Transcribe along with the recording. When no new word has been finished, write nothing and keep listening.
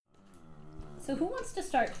So who wants to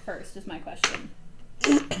start first is my question.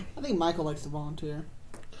 I think Michael likes to volunteer.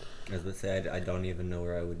 I was going to say, I don't even know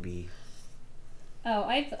where I would be. Oh,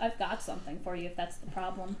 I've got something for you if that's the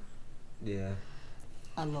problem. Yeah.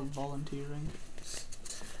 I love volunteering.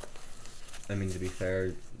 I mean, to be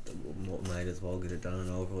fair, might as well get it done and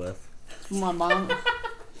over with. My mom...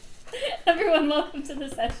 Everyone, welcome to the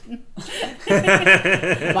session.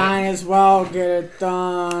 Might as well get it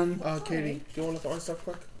done. Katie, do you want to throw stuff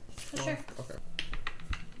quick? Sure. Okay.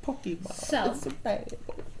 Pokemon. So, It's a bad.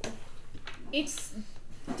 it's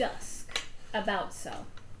dusk. About so.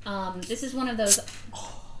 This is one of those...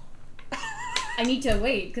 I need to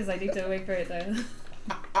wait, because I need to wait for it to...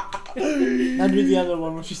 Now do the other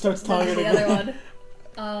one when she starts talking the again. other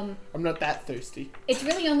one. I'm not that thirsty. It's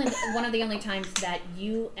really only one of the only times that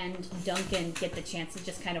you and Duncan get the chance to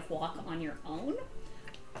just kind of walk on your own.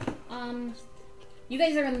 You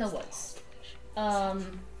guys are in the woods.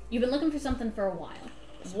 You've been looking for something for a while.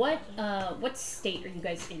 What state are you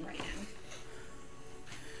guys in right now?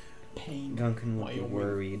 Pain. Duncan would be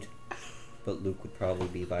worried, but Luke would probably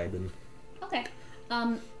be vibing. Okay.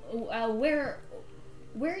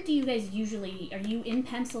 Where do you guys usually... Are you in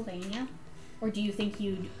Pennsylvania? Or do you think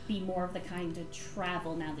you'd be more of the kind to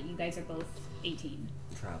travel now that you guys are both 18?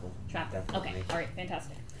 Travel. Travel. Definitely. Okay. Alright,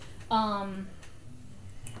 fantastic.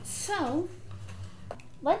 So,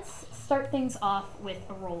 let's start things off with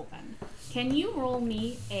a roll then. Can you roll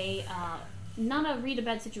me a, not a read a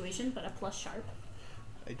bad situation, but a plus sharp?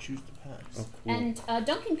 I choose to pass. Oh, cool. And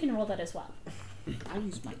Duncan can roll that as well. I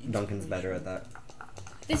use my Duncan's better at that.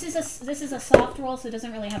 This is a soft roll, so it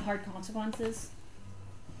doesn't really have hard consequences.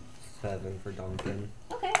 7 for Duncan.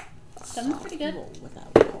 Okay. Sounds pretty good. Roll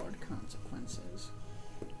without hard consequences.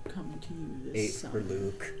 Coming to you 8 this for summer.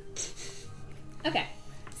 Luke. Okay.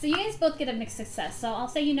 So you guys both get a mixed success. So I'll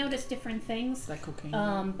say you notice different things, Is that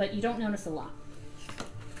cocaine? but you don't notice a lot.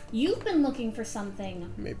 You've been looking for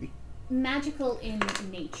something Maybe. magical in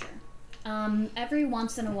nature. Every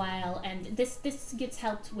once in a while, and this gets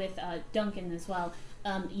helped with Duncan as well.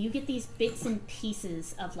 You get these bits and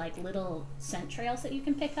pieces of like little scent trails that you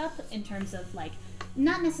can pick up in terms of like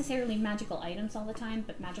not necessarily magical items all the time,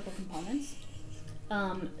 but magical components.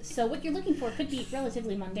 So what you're looking for could be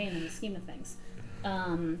relatively mundane in the scheme of things.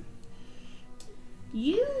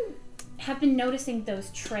 You have been noticing those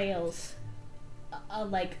trails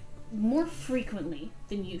like more frequently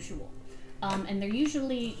than usual. And they're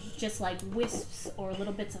usually just like wisps or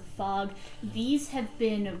little bits of fog. These have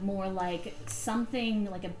been more like something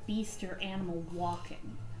like a beast or animal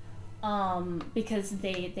walking. Because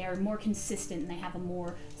they're more consistent and they have a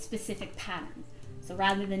more specific pattern. So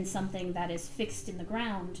rather than something that is fixed in the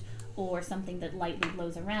ground or something that lightly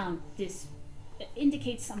blows around, this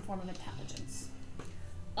indicates some form of intelligence.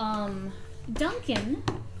 Duncan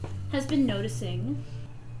has been noticing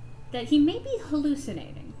that he may be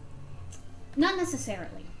hallucinating. Not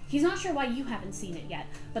necessarily. He's not sure why you haven't seen it yet,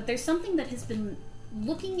 but there's something that has been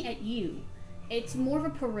looking at you. It's more of a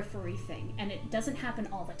periphery thing, and it doesn't happen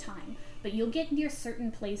all the time. But you'll get near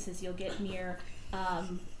certain places. You'll get near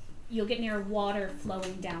water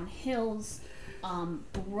flowing down hills,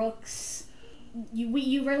 brooks.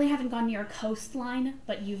 You really haven't gone near a coastline,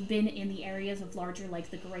 but you've been in the areas of larger, like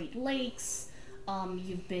the Great Lakes.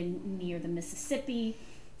 You've been near the Mississippi.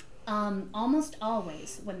 Almost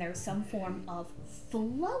always, when there's some form of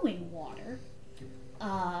flowing water,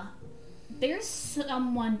 there's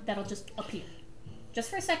someone that'll just appear. Just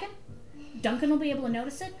for a second, Duncan will be able to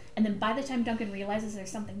notice it, and then by the time Duncan realizes there's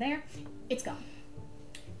something there, it's gone.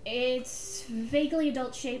 It's vaguely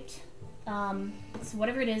adult-shaped. So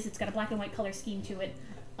whatever it is, it's got a black and white color scheme to it.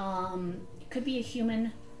 It could be a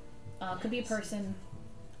human, could be a person.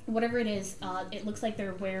 Whatever it is, it looks like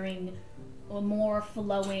they're wearing a more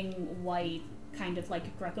flowing white, kind of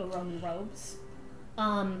like Greco-Roman robes.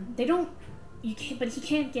 But he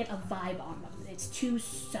can't get a vibe on them. It's too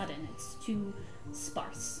sudden. It's too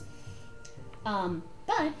sparse. But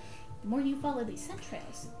the more you follow these scent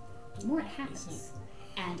trails, the more it happens.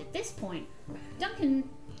 And at this point, Duncan,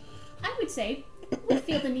 I would say, would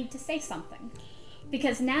feel the need to say something.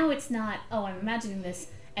 Because now it's not, oh, I'm imagining this,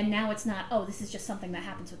 and now it's not, oh, this is just something that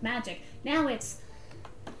happens with magic. Now it's,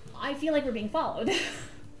 I feel like we're being followed.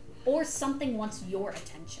 Or something wants your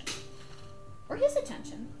attention. Or his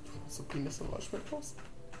attention. So penis and enlargement pulse.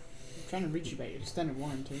 I'm trying to reach you by extended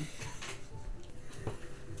warranty.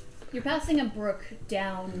 You're passing a brook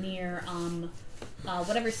down near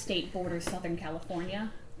whatever state borders Southern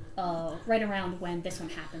California, right around when this one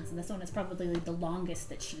happens, and this one is probably the longest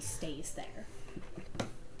that she stays there.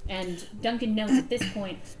 And Duncan knows at this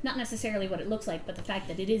point, not necessarily what it looks like, but the fact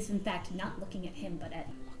that it is in fact not looking at him, but at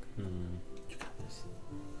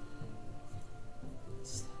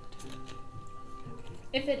attacks.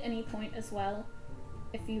 If at any point as well,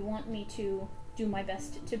 if you want me to do my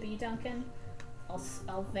best to be Duncan,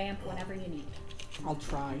 I'll vamp whenever you need. I'll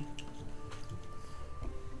try.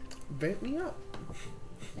 Vamp me up.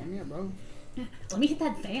 Damn yeah, bro. Let me hit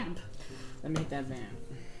that vamp. Let me hit that vamp.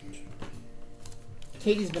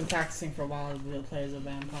 Katie's been practicing for a while to play as a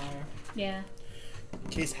vampire. Yeah.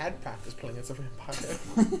 Case had practice playing as a vampire.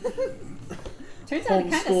 Turns out it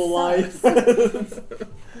kind Homeschool of sucks. life.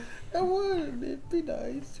 I would. It'd be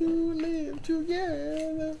nice to live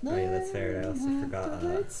together. Oh yeah, that's fair. I also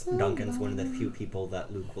forgot. Duncan's one of the few people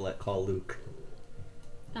that Luke will let call Luke.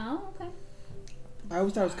 Oh, okay. I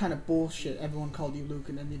always thought it was kind of bullshit. Everyone called you Luke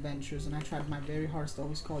in the adventures, and I tried my very hardest to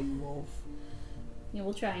always call you Wolf. Yeah,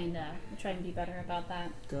 we'll try and be better about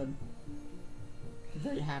that. Good. I'm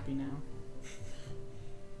very happy now.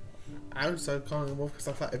 I started calling him Wolf because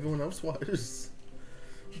I thought everyone else was.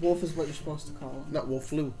 Wolf is what you're supposed to call him. Not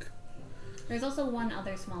Wolf Luke. There's also one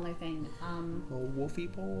other smaller thing. Oh, Wolfie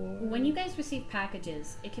boy. When you guys receive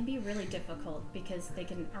packages, it can be really difficult because they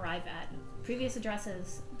can arrive at previous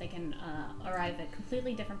addresses, they can arrive at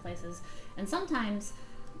completely different places, and sometimes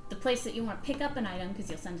the place that you want to pick up an item, because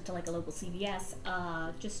you'll send it to like a local CVS,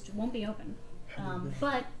 just won't be open.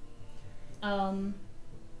 But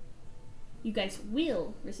you guys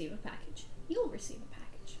will receive a package. You'll receive a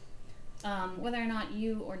package. Whether or not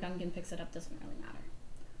you or Duncan picks it up doesn't really matter.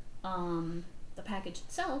 The package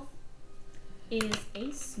itself is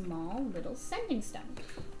a small little sending stone.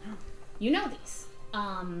 You know these.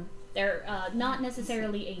 They're not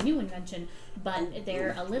necessarily a new invention, but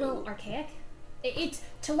they're a little archaic.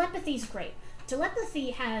 Telepathy's great.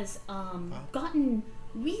 Telepathy has gotten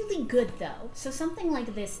really good though, so something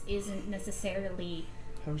like this isn't necessarily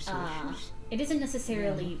it isn't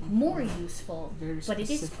necessarily more useful, but it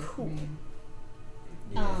is cool. Name.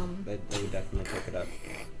 Yeah, they would definitely pick it up.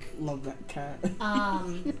 Love that cat.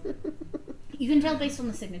 You can tell based on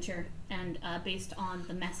the signature and based on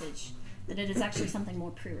the message that it is actually something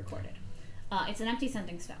more pre-recorded. It's an empty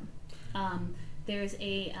sending stone. There's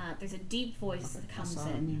a deep voice that comes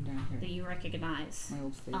in that you recognize, My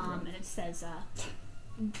old favorite. and it says,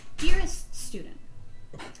 "Dearest student,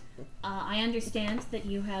 I understand that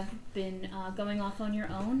you have been going off on your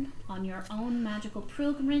own magical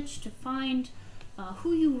pilgrimage to find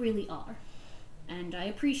who you really are, and I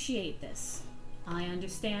appreciate this. I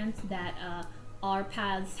understand that our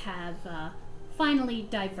paths have finally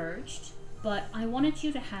diverged, but I wanted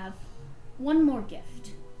you to have one more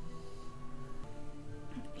gift.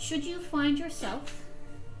 Should you find yourself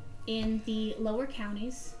in the lower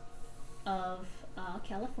counties of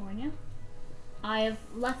California, I have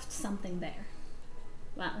left something there.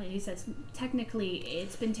 Well, he says, technically,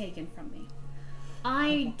 it's been taken from me.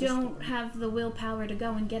 I don't have the willpower to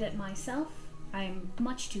go and get it myself. I'm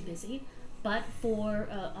much too busy. But for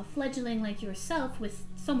a fledgling like yourself with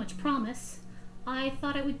so much promise, I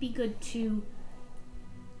thought it would be good to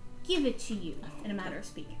give it to you, in a matter of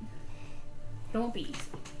speaking. It won't be easy.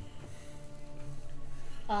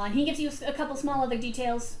 He gives you a couple small other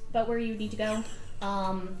details about where you need to go.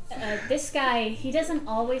 This guy, he doesn't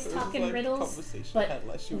always talk in riddles, but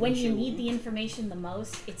when you need the information the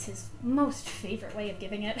most, it's his most favorite way of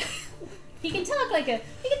giving it. He can talk like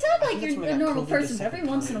you're a normal person, but every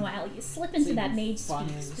once in a while you slip into that mage speak,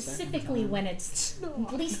 specifically when it's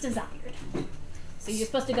least desired. So you're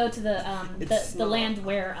supposed to go to the land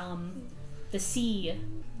where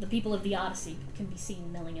the people of the Odyssey can be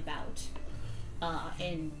seen milling about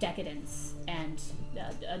in decadence and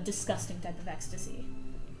a disgusting type of ecstasy.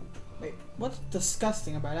 Wait, what's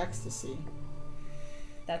disgusting about ecstasy?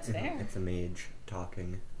 That's fair. It's a mage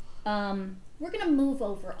talking. We're gonna move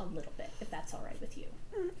over a little bit, if that's all right with you.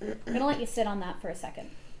 I'm gonna let you sit on that for a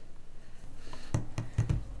second.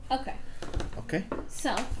 Okay. Okay.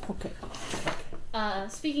 So, Okay.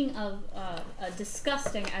 speaking of a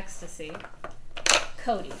disgusting ecstasy,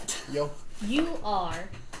 Cody, Yo. you are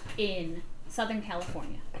in Southern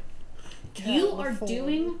California. You are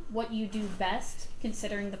doing what you do best,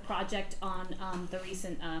 considering the project on the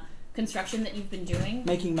recent construction that you've been doing.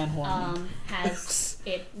 Making men horny. Has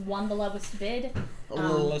it won the lowest bid? I'm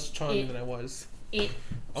a little less charming than I was. It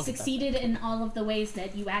I'll get succeeded in all of the ways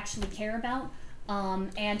that you actually care about,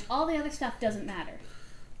 and all the other stuff doesn't matter.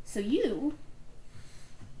 So you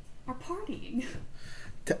are partying.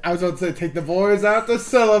 I was about to say, take the boys out to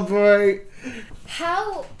celebrate.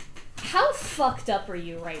 How fucked up are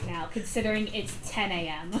you right now, considering it's 10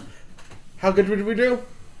 a.m.? How good did we do?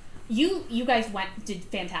 You guys did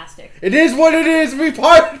fantastic. It is what it is. We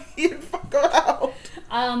party and fuck around.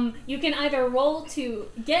 You can either roll to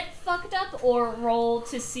get fucked up or roll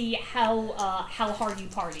to see how hard you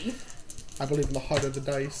party. I believe in the heart of the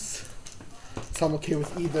dice. So I'm okay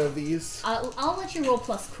with either of these. I'll let you roll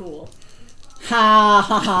plus cool. Ha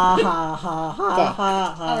ha ha ha ha ha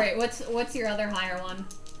ha. All right, what's your other higher one?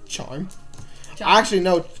 Charm. Charm. Actually,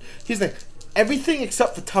 no. Here's the thing. Everything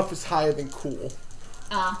except for tough is higher than cool.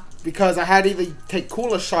 Because I had either take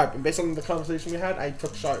cool or sharp, and based on the conversation we had, I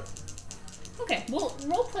took sharp. Okay, well,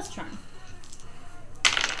 roll plus charm.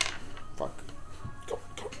 Fuck. Go.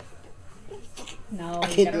 No, I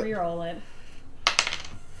you can't gotta do it. re-roll it.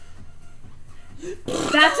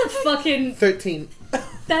 That's a fucking... 13.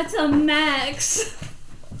 That's a max.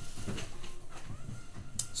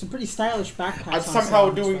 Some pretty stylish backpacks. I'm on somehow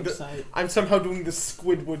someone's doing website. I'm somehow doing the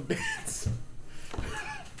Squidward dance.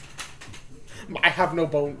 I have no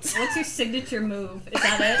bones. What's your signature move? Is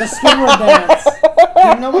that The it? Squidward dance.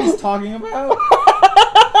 You know what he's talking about?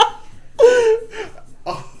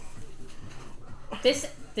 Oh. This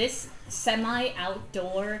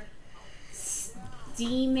semi-outdoor,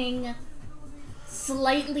 steaming,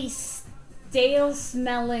 slightly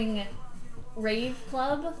stale-smelling rave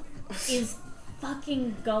club is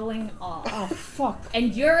fucking going off. Oh fuck.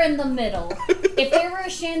 And you're in the middle. If there were a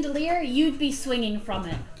chandelier, you'd be swinging from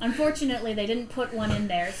it. Unfortunately, they didn't put one in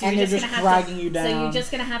there, so And you're they're just just gonna have to. dragging you So you're down.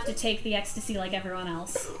 just gonna have to take the ecstasy like everyone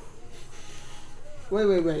else.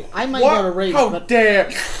 Wait. I might What? go to raves, How but dare!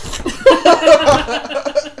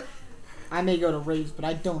 I may go to raves, but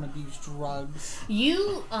I don't abuse drugs.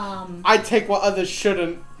 You I take what others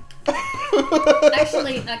shouldn't.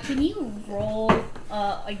 actually can you roll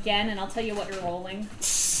again, and I'll tell you what you're rolling.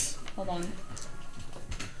 Hold on.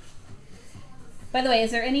 By the way,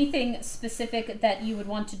 is there anything specific that you would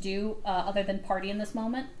want to do other than party in this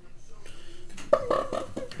moment? Because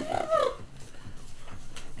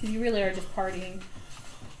you really are just partying.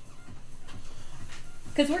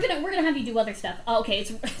 Because we're gonna have you do other stuff. Oh, okay,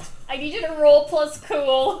 it's I need you to roll plus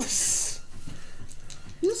cool. These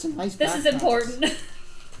are some nice This is backpacks. important.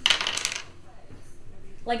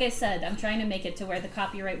 Like I said, I'm trying to make it to where the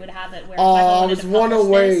copyright would have it. Where Oh, if I I wanted was to one publish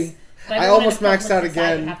away. this, if I wanted almost to maxed publish out this, I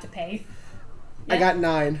again. would have to pay. I Yeah? got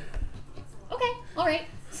 9. Okay, all right.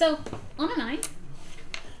 So on a 9.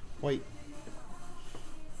 Wait.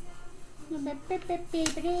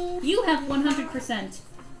 You have 100%,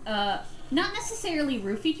 not necessarily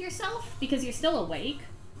roofied yourself, because you're still awake.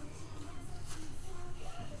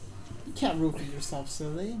 You can't roofie yourself,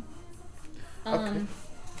 silly. Okay.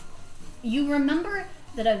 You remember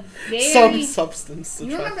that a Some very... substance.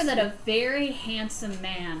 You remember that a very handsome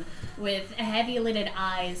man with heavy-lidded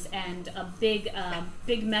eyes and a big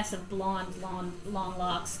mess of blonde, long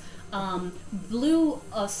locks blew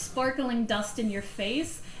a sparkling dust in your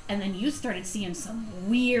face, and then you started seeing some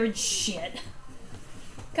weird shit.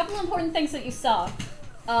 Couple important things that you saw.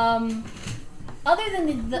 Other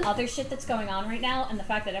than the other shit that's going on right now, and the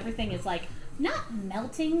fact that everything is like not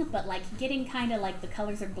melting, but like getting kind of like the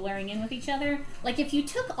colors are blurring in with each other. Like if you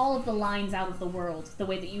took all of the lines out of the world, the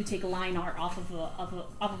way that you take line art off of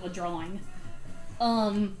a drawing,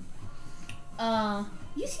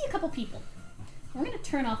 you see a couple people. We're gonna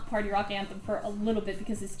turn off Party Rock Anthem for a little bit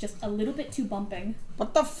because it's just a little bit too bumping.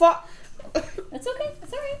 What the fuck? That's okay.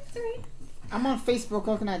 It's alright. It's alright. I'm on Facebook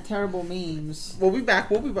looking at terrible memes. We'll be back.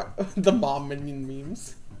 The mom minion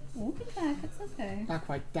memes. We'll be back. It's okay. Not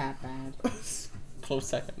quite that bad. Close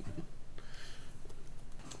second.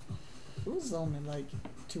 It was only like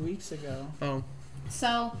 2 weeks ago. Oh.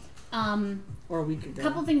 So, Or a week ago.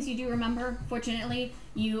 couple things you do remember. Fortunately,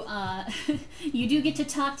 you you do get to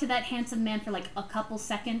talk to that handsome man for like a couple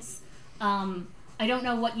seconds. I don't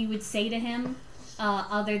know what you would say to him,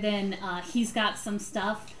 other than he's got some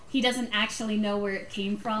stuff. He doesn't actually know where it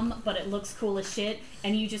came from, but it looks cool as shit.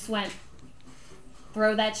 And you just went,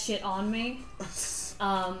 throw that shit on me.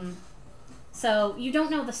 So you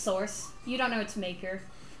don't know the source. You don't know its maker.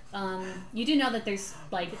 You do know that there's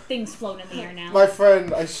like things floating in the air now. My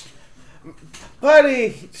friend,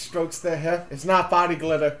 buddy strokes their hair. It's not body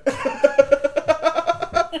glitter.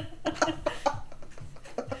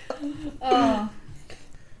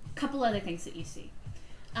 Couple other things that you see.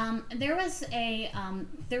 There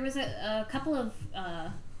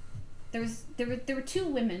were two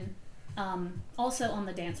women also on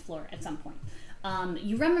the dance floor at some point.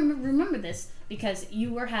 You remember this because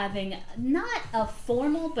you were having not a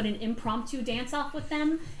formal but an impromptu dance off with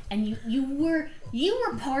them, and you were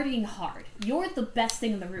partying hard. You're the best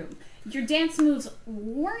thing in the room. Your dance moves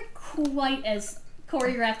weren't quite as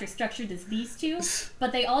choreographed or structured as these two,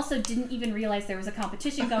 but they also didn't even realize there was a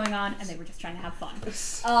competition going on, and they were just trying to have fun.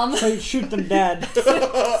 So you shoot them dead.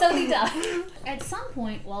 So they die. At some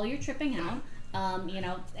point, while you're tripping out,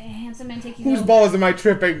 handsome men take you. Whose balls am I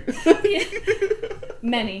tripping?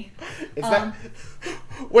 Many. Is that?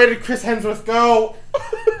 Where did Chris Hemsworth go?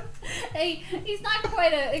 Hey, he's not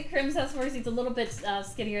quite a Crims Hemsworth. He's a little bit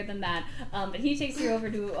skinnier than that. But he takes you over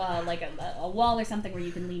to like a wall or something where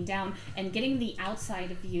you can lean down, and getting the outside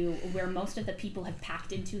of you, where most of the people have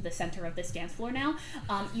packed into the center of this dance floor now.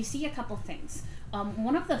 You see a couple things.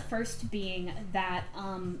 One of the first being that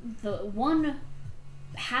the one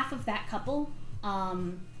half of that couple.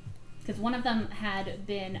 Because one of them had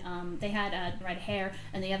been, they had red hair,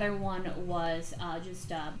 and the other one was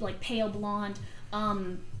just like pale blonde.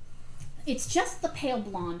 It's just the pale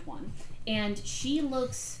blonde one, and she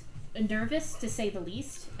looks nervous to say the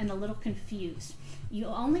least, and a little confused. You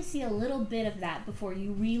only see a little bit of that before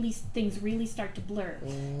things really start to blur.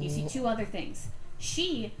 You see two other things.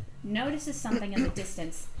 She notices something in the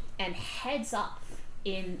distance and heads off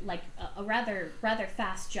in like a rather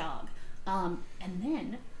fast jog. And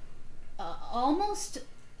then, almost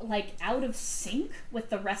like out of sync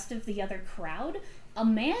with the rest of the other crowd, a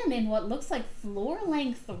man in what looks like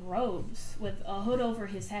floor-length robes with a hood over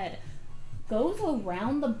his head goes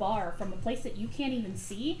around the bar from a place that you can't even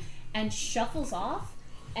see and shuffles off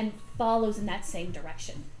and follows in that same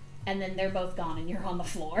direction. And then they're both gone and you're on the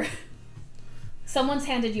floor. Someone's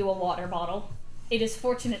handed you a water bottle. It is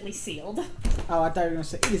fortunately sealed. Oh, I thought you were going to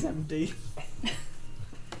say it is empty.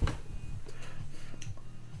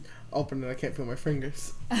 Open it, I can't feel my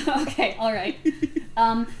fingers. Okay, alright.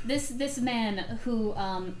 This man who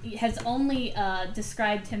has only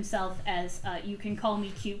described himself as you can call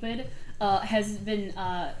me Cupid, has been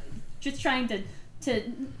just trying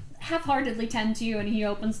to half-heartedly tend to you, and he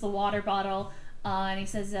opens the water bottle and he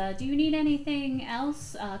says, do you need anything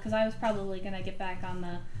else? Because I was probably going to get back on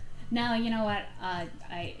the... No, you know what?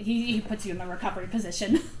 He puts you in the recovery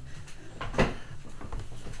position.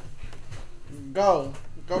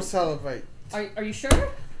 Go celebrate. Are you sure?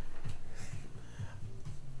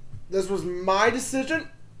 This was my decision.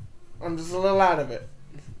 I'm just a little out of it.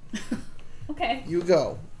 Okay. You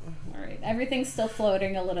go. All right. Everything's still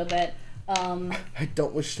floating a little bit. I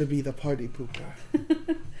don't wish to be the party pooper.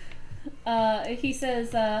 He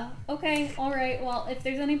says, okay, all right. Well, if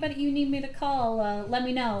there's anybody you need me to call, let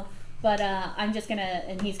me know. But I'm just gonna,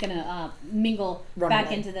 and he's gonna mingle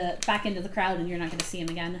back into the crowd, and you're not gonna see him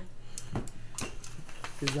again.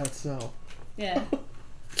 Is that so? Yeah.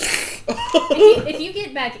 if you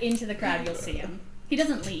get back into the crowd, you'll see him. He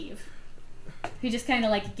doesn't leave. He just kind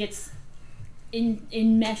of like gets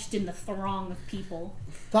enmeshed in the throng of people.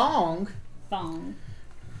 Thong.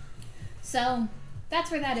 So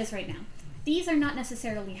that's where that is right now. These are not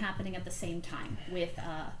necessarily happening at the same time with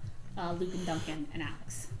Luke and Duncan and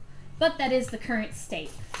Alex, but that is the current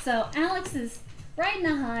state. So Alex is riding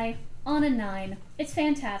a high on a 9. It's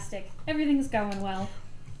fantastic. Everything's going well.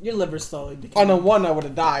 Your liver's slowly decaying. On a 1, I would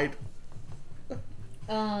have died.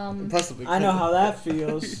 Possibly. I know how that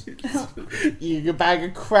feels. You bag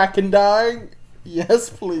of crack and dying? Yes,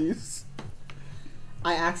 please.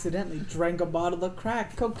 I accidentally drank a bottle of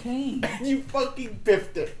crack cocaine. You fucking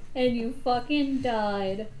biffed it. And you fucking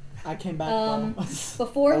died. I came back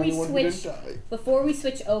before we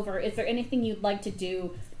switch over, is there anything you'd like to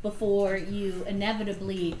do before you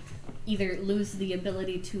inevitably either lose the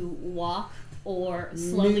ability to walk or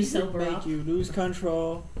slowly sober up? Make you lose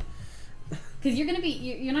control. Because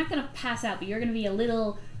you're not gonna pass out, but you're gonna be a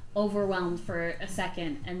little overwhelmed for a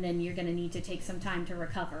second, and then you're gonna need to take some time to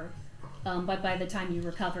recover. But by the time you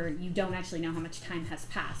recover, you don't actually know how much time has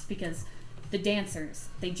passed, because the dancers,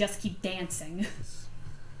 they just keep dancing.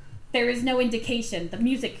 There is no indication. The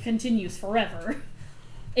music continues forever.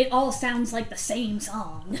 It all sounds like the same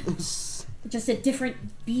song. Just at different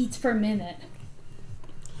beats per minute.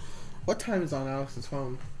 What time is on Alex's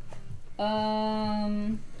phone?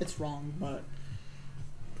 It's wrong, but...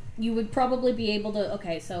 You would probably be able to...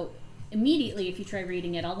 Okay, so immediately if you try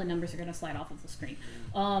reading it, all the numbers are going to slide off of the screen.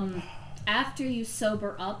 After you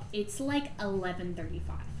sober up, it's like 11:35.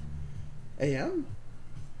 A.M.?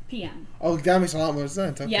 P.M. Oh, that makes a lot more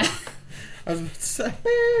sense. Okay. Yeah. I was about to say...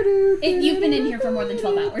 You've been in here for more than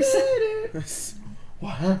 12 hours. What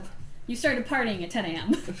happened? You started partying at 10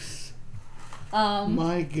 a.m.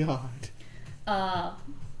 My God.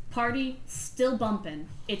 Party still bumping.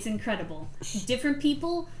 It's incredible. Different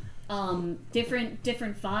people, different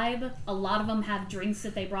vibe. A lot of them have drinks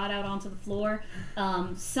that they brought out onto the floor.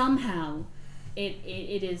 Somehow,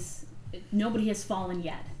 it is nobody has fallen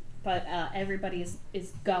yet. but everybody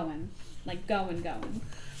is going. Like, going.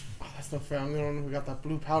 Oh, that's not fair. I'm the only one who got that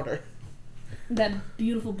blue powder. That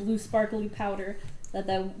beautiful blue sparkly powder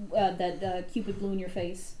that Cupid blew in your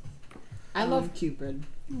face. I love Cupid.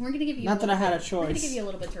 We're gonna give you. Not that I had a choice. We're gonna give you a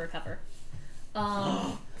little bit to recover.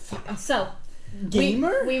 So,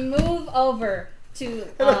 Gamer? We move over to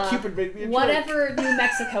Cupid made me a whatever New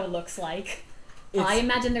Mexico looks like. I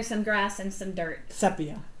imagine there's some grass and some dirt.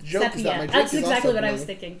 Sepia. Sepia. That's exactly what I was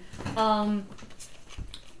thinking.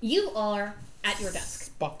 You are at your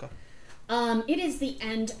desk. Spaka. It is the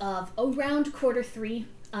end of around quarter 3.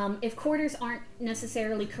 If quarters aren't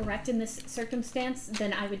necessarily correct in this circumstance,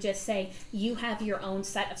 then I would just say you have your own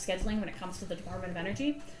set of scheduling when it comes to the Department of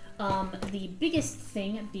Energy. The biggest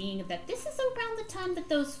thing being that this is around the time that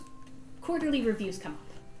those quarterly reviews come up.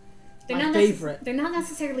 My favorite. They're not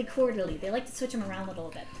necessarily quarterly. They like to switch them around a little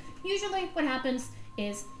bit. Usually what happens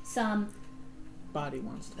is some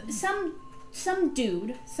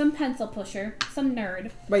dude, some pencil pusher, some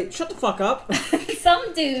nerd. Wait, shut the fuck up.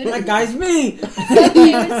 Some dude. That guy's me. Some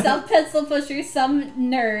dude, some pencil pusher, some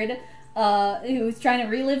nerd who's trying to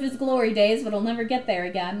relive his glory days but will never get there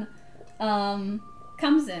again,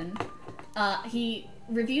 comes in. He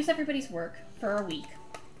reviews everybody's work for a week,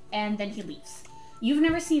 and then he leaves. You've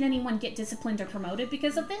never seen anyone get disciplined or promoted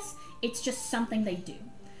because of this. It's just something they do.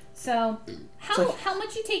 So how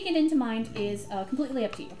much you take it into mind is completely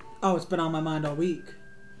up to you. Oh, it's been on my mind all week.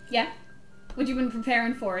 Yeah? What you've been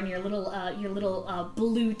preparing for in your little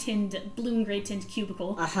blue and gray tint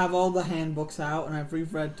cubicle. I have all the handbooks out and I've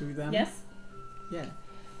reread through them. Yes? Yeah.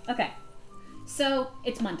 Okay. So,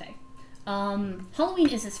 it's Monday. Halloween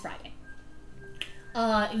is this Friday.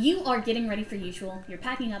 You are getting ready for usual. You're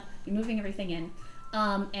packing up, you're moving everything in,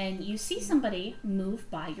 and you see somebody move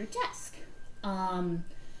by your desk.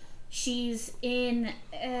 She's in,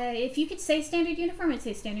 if you could say standard uniform, I'd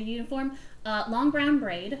say standard uniform. Long brown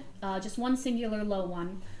braid, just one singular low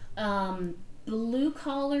one. Blue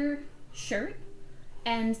collar shirt,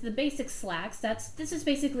 and the basic slacks. This is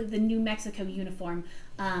basically the New Mexico uniform.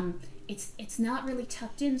 It's not really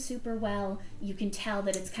tucked in super well. You can tell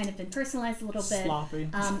that it's kind of been personalized a little bit. Sloppy.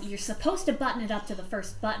 You're supposed to button it up to the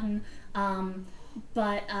first button,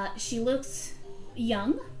 but she looks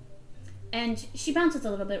young. And she bounces a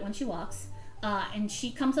little bit when she walks. And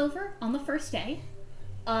she comes over on the first day,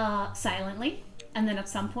 silently. And then at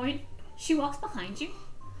some point, she walks behind you.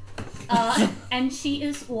 And she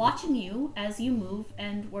is watching you as you move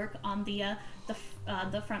and work on the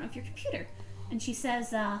front of your computer. And she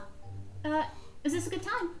says, is this a good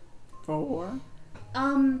time? For?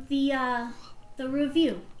 The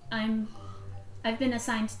review. I've been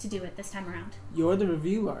assigned to do it this time around. You're the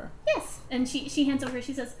reviewer? Yes. And she hands over,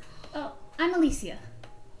 she says, oh, I'm Alicia.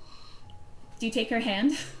 Do you take her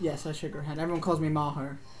hand? Yes, I shake her hand. Everyone calls me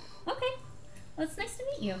Maher. Okay. Well, it's nice to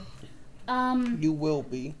meet you. You will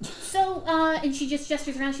be. So, and she just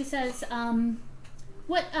gestures around. She says,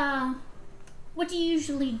 what do you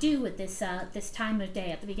usually do at this time of day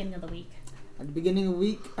at the beginning of the week? At the beginning of the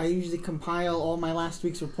week, I usually compile all my last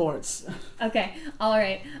week's reports. Okay. All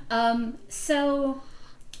right. So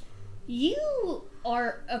you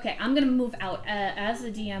are okay. I'm gonna move out as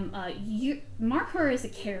a DM. Mark Her as a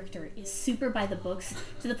character is super by the books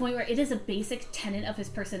to the point where it is a basic tenet of his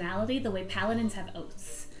personality. The way paladins have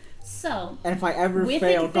oaths. So, and if I ever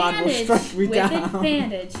fail, God will strike me down. With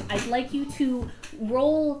advantage, I'd like you to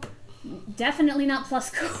roll. Definitely not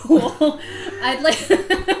plus cool. I would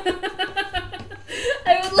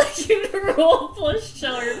like you to roll plus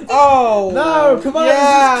sharp. Oh no! Come on, this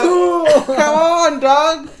is cool. Come on,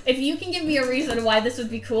 dog. If you can give me a reason why this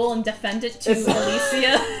would be cool and defend it to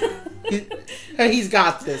Alicia. He's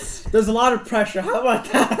got this. There's a lot of pressure. How about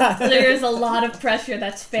that? There's a lot of pressure.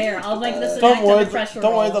 That's fair. I'll make this an act under pressure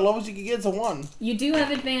Don't roll. worry. The lowest you can get is a 1. You do have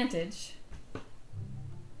advantage.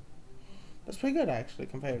 That's pretty good, actually,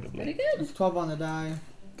 comparatively. Pretty good. It's 12 on the die.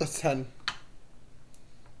 That's 10.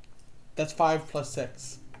 That's 5 plus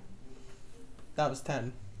 6. That was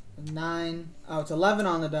 10. 9. Oh, it's 11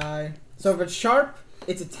 on the die. So if it's sharp,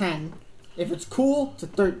 it's a 10. If it's cool, it's a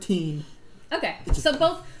 13. Okay. So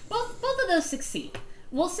both of those succeed.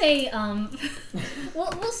 We'll say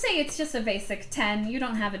we'll say it's just a basic 10. You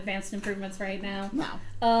don't have advanced improvements right now.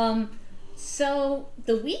 No. So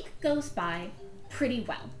the week goes by pretty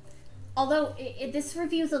well. Although this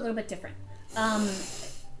review is a little bit different.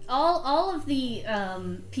 All of the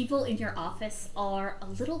people in your office are a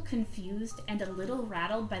little confused and a little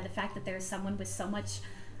rattled by the fact that there's someone with so much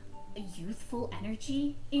youthful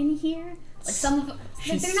energy in here. Like some of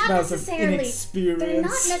they're not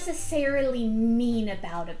necessarily mean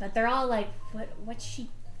about it, but they're all like, what's she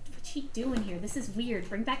what's she doing here? This is weird.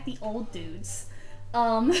 Bring back the old dudes.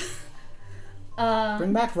 Bring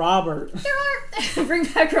back Robert. Bring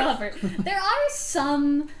back Robert. There are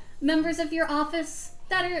some members of your office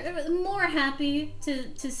that are more happy to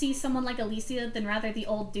see someone like Alicia than rather the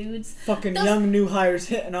old dudes. Fucking young new hires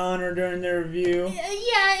hitting on her during their review.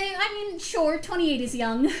 Yeah, I mean, sure, 28 is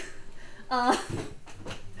young.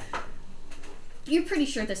 You're pretty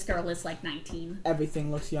sure this girl is like 19.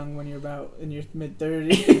 Everything looks young when you're about in your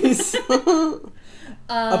mid-30s.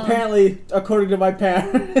 Apparently, according to my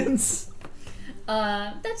parents.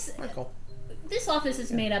 That's Michael. This office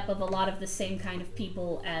is made up of a lot of the same kind of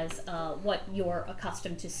people as what you're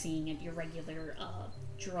accustomed to seeing at your regular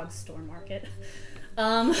drugstore market.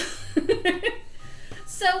 So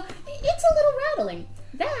it's a little rattling.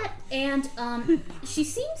 That, and she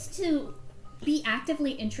seems to be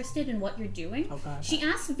actively interested in what you're doing. Oh, God. She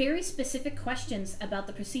asks very specific questions about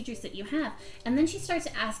the procedures that you have, and then she starts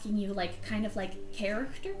asking you like kind of like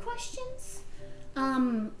character questions.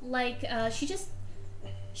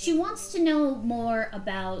 She wants to know more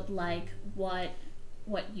about like what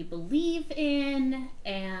you believe in,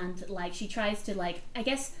 and like she tries to like, I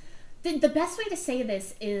guess the best way to say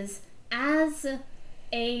this is as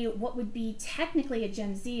a what would be technically a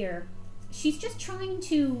Gen Zer, she's just trying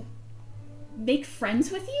to make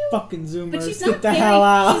friends with you. Fucking Zoomers, but she's get the hell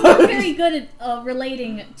out. She's not very good at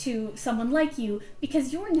relating to someone like you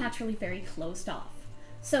because you're naturally very closed off.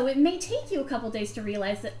 So it may take you a couple days to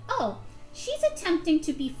realize that, oh, she's attempting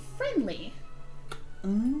to be friendly.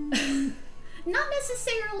 Not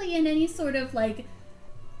necessarily in any sort of like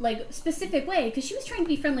specific way, because she was trying to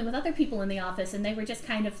be friendly with other people in the office and they were just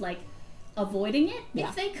kind of like avoiding it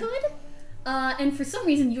if they could. And for some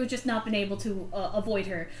reason you've just not been able to avoid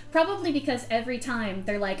her. Probably because every time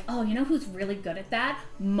they're like, oh, you know who's really good at that?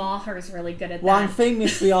 Maher's really good at that. Well, I'm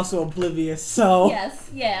famously also oblivious, so... Yes,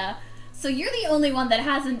 yeah. So you're the only one that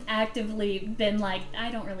hasn't actively been like, I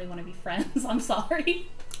don't really want to be friends, I'm sorry.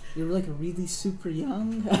 You're like really super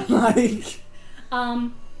young? Like...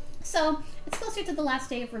 So it's closer to the last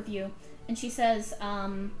day of review, and she says,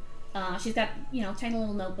 she's got, tiny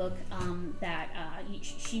little notebook, that,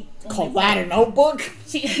 she... Call that a notebook?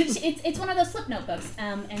 It's one of those flip notebooks,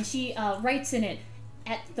 and she, writes in it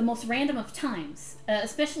at the most random of times,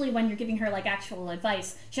 especially when you're giving her, like, actual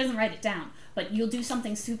advice. She doesn't write it down, but you'll do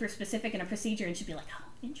something super specific in a procedure, and she'll be like, oh,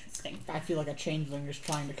 interesting. I feel like a changeling is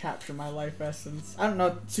trying to capture my life essence. I don't know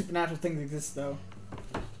if supernatural things exist, though.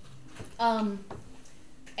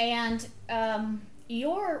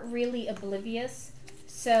 You're really oblivious,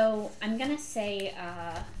 so I'm gonna say,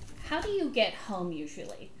 how do you get home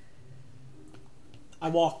usually? I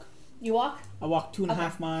walk. You walk? I walk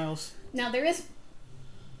 2.5 miles. Now, there is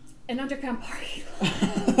an underground parking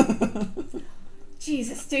lot.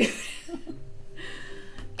 Jesus, dude.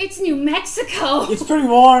 It's New Mexico! It's pretty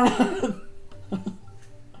warm!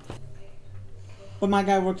 But my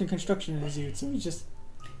guy worked in construction in his youth, so he's just...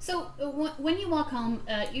 So, when you walk home,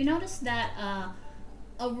 you notice that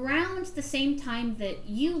around the same time that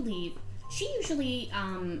you leave, she usually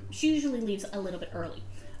leaves a little bit early.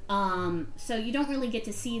 So you don't really get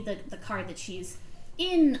to see the car that she's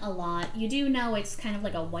in a lot. You do know it's kind of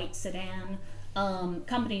like a white sedan,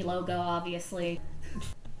 company logo, obviously.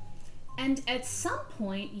 And at some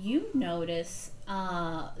point, you notice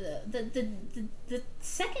the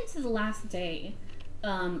second to the last day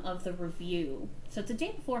of the review. So it's the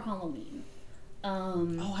day before Halloween.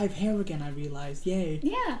 Oh, I have hair again, I realized. Yay.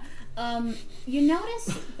 Yeah. You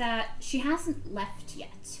notice that she hasn't left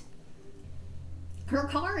yet. Her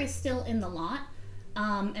car is still in the lot,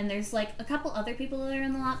 and there's like a couple other people that are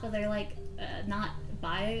in the lot, but they're like not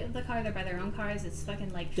by the car, they're by their own cars. It's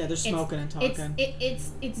fucking like... Yeah, they're smoking and talking.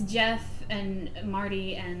 It's Jeff and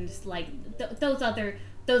Marty and like those other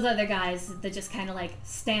guys that just kind of like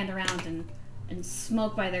stand around and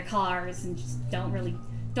smoke by their cars and just don't really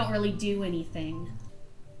do anything.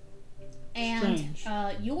 And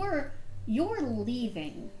you're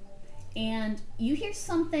leaving, and you hear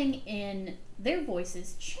something in their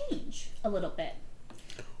voices change a little bit.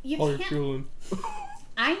 How you feeling?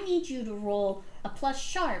 I need you to roll a +#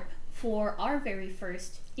 for our very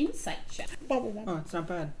first insight check. Oh, it's not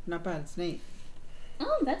bad. Not bad. It's neat.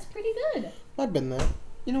 Oh, that's pretty good. I've been there.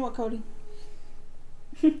 You know what, Cody?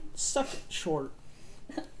 Suck it short.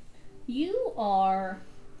 You are...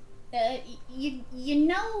 you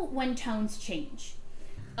know when tones change.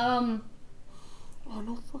 Oh,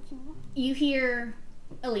 no fucking way. You hear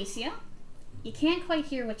Alicia. You can't quite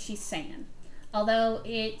hear what she's saying. Although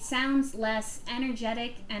it sounds less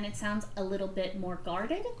energetic and it sounds a little bit more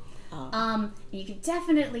guarded. You can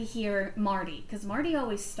definitely hear Marty, because Marty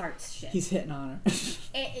always starts shit. He's hitting on her.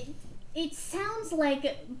 It sounds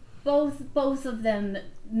like both of them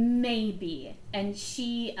maybe, and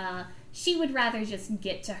she would rather just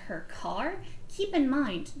get to her car. Keep in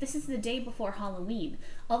mind, this is the day before Halloween.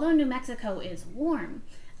 Although New Mexico is warm,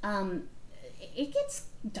 it gets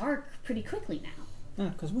dark pretty quickly now.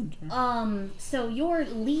 Because winter. So you're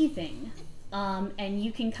leaving, and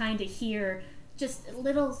you can kind of hear just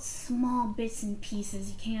little small bits and pieces.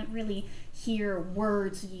 You can't really hear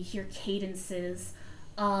words, you hear cadences.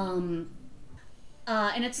 And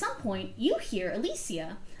at some point, you hear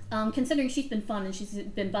Alicia, considering she's been fun and she's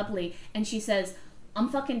been bubbly, and she says, I'm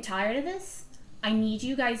fucking tired of this. I need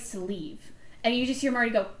you guys to leave. And you just hear Marty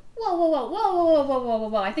go, whoa, whoa, whoa, whoa, whoa, whoa, whoa, whoa,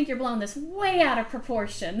 whoa. I think you're blowing this way out of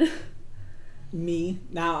proportion. Me?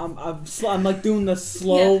 Now I'm like doing the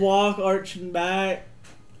slow walk, arching back.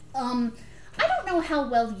 I don't know how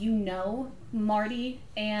well you know Marty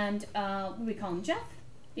and, what do we call him, Jeff?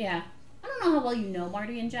 Yeah. I don't know how well you know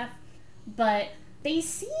Marty and Jeff, but they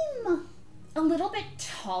seem a little bit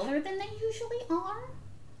taller than they usually are.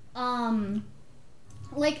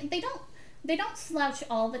 Like, they don't slouch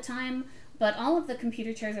all the time, but all of the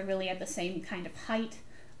computer chairs are really at the same kind of height.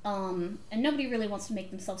 And nobody really wants to make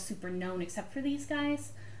themselves super known except for these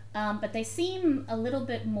guys. But they seem a little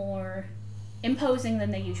bit more imposing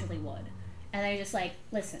than they usually would. And they're just like,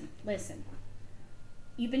 listen.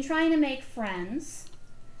 You've been trying to make friends,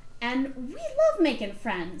 and we love making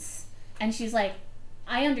friends. And she's like,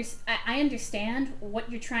 I understand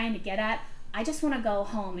what you're trying to get at. I just want to go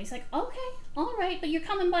home. And he's like, okay, all right, but you're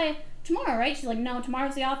coming by tomorrow, right? She's like, no,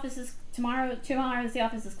 tomorrow the office is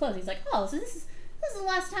closed. He's like, oh, so this is the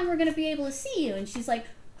last time we're gonna be able to see you. And she's like,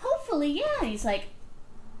 hopefully, yeah. And he's like,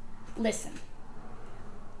 listen,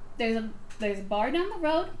 there's a bar down the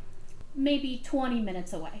road, maybe 20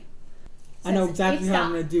 minutes away. I know exactly what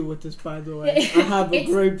I'm going to do with this, by the way. I have a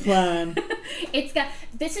great plan.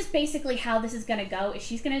 This is basically how this is going to go. Is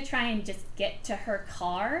she's going to try and just get to her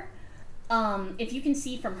car. If you can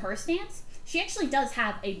see from her stance, she actually does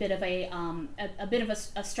have a bit of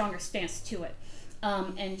a stronger stance to it.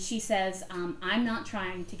 And she says, I'm not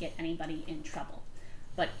trying to get anybody in trouble.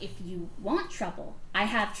 But if you want trouble, I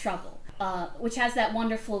have trouble. Which has that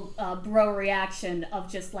wonderful bro reaction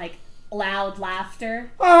of just like loud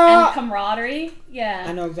laughter and camaraderie. Yeah.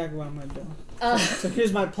 I know exactly what I'm going to do. So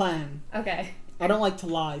here's my plan. Okay. I don't like to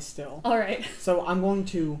lie still. All right. So I'm going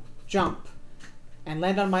to jump and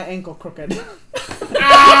land on my ankle crooked. So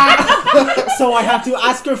I have to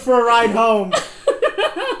ask her for a ride home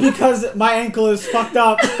because my ankle is fucked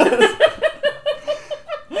up. What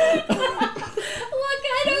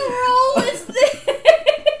kind of roll is this?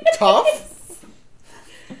 Tough?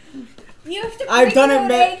 You have to I've done it,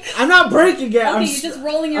 man. I'm not breaking it. Okay, you're just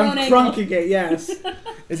rolling your own ankle. I'm crunking it, yes.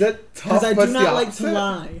 Is it tough? Because I do not like to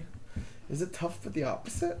lie. Is it tough but the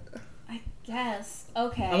opposite? I guess.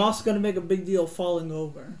 Okay. I'm also going to make a big deal of falling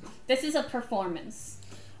over. This is a performance.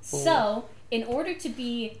 So, in order to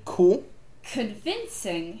be cool,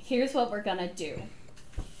 convincing, here's what we're gonna do.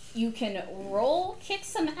 You can kick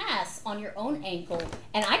some ass on your own ankle,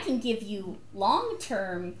 and I can give you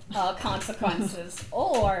long-term consequences,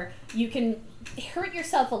 or you can hurt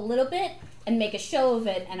yourself a little bit and make a show of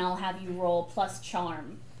it, and I'll have you roll plus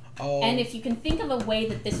charm. Oh. And if you can think of a way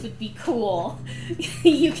that this would be cool,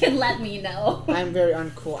 you can let me know. I'm very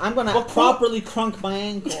uncool. I'm gonna properly crunk my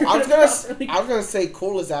ankle. I was gonna say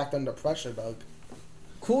cool is act under pressure, Doug.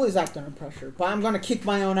 Cool is act under pressure, but I'm gonna kick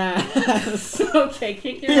my own ass. Okay,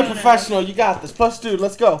 kick your own ass. Be a professional. You got this. Plus, dude,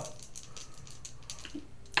 let's go.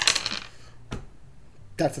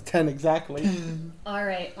 That's a 10 exactly. All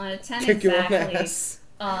right, on a 10 kick exactly. Your own ass.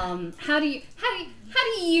 How do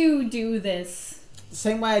you do this? The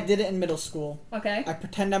same way I did it in middle school. Okay. I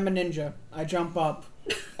pretend I'm a ninja. I jump up,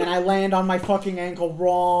 and I land on my fucking ankle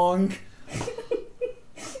wrong.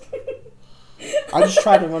 I just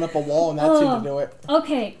tried to run up a wall, and that seemed to do it.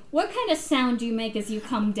 Okay, what kind of sound do you make as you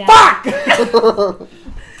come down? Fuck!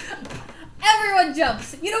 Everyone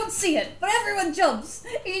jumps. You don't see it, but everyone jumps.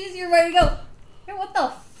 You're ready to go. Hey, what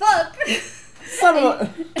the fuck? Son of a...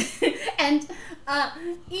 And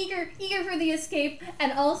eager for the escape,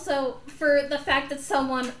 and also for the fact that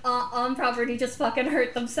someone on property just fucking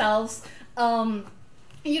hurt themselves.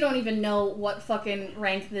 You don't even know what fucking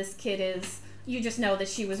rank this kid is. You just know that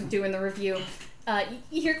she was doing the review.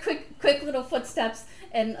 You hear quick little footsteps,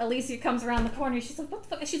 and Alicia comes around the corner. She's like, "What the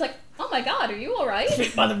fuck?" And she's like, "Oh my god, are you all right?"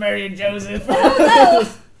 Sweet Mother Mary and Joseph. Oh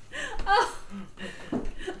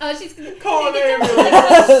no! She's gonna call an ambulance. Like,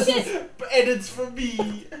 oh, shit. And it's for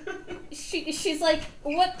me. She's like,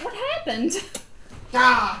 what happened?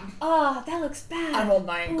 Ah! Oh, that looks bad. I rolled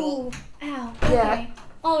my ankle. Ooh, ow. Okay. Yeah.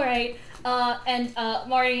 All right. And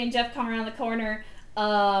Marty and Jeff come around the corner.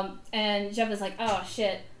 And Jeff is like, "Oh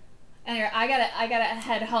shit." And I gotta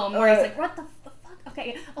head home. Marty's like, "What the fuck?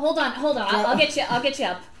 Okay, hold on. I'll get you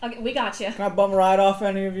up. Okay, we got you." Can I bum a ride off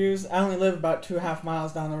any of yous? I only live about 2.5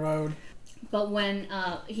 miles down the road. But when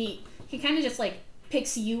he kind of just like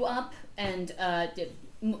picks you up and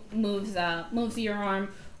moves your arm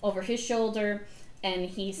over his shoulder, and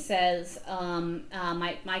he says,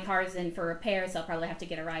 "My car's in for repair, so I'll probably have to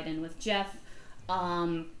get a ride in with Jeff."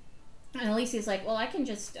 And Alicia's like, "Well, I can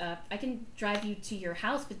just I can drive you to your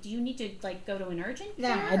house, but do you need to like go to an urgent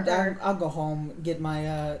care?" Nah, I'll go home, get my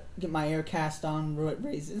air cast on,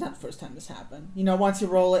 raise. It's not the first time this happened. You know, once you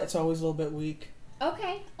roll it, it's always a little bit weak.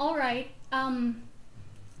 Okay, all right.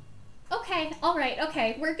 Okay, all right.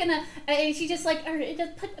 Okay, we're gonna. She just like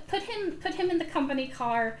put him in the company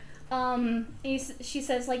car. She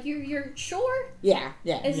says like, "You're sure?" Yeah.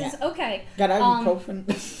 Is this okay? Got ibuprofen.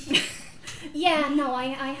 Yeah, no, I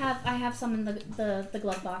have some in the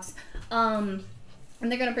glove box. And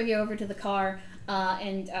they're gonna bring you over to the car.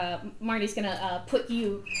 And Marty's gonna put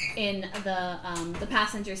you in the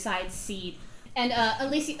passenger side seat. And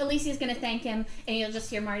Alicia's gonna thank him, and you'll just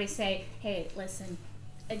hear Marty say, "Hey, listen,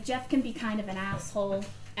 Jeff can be kind of an asshole,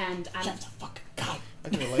 and Jeff's a fucking guy. I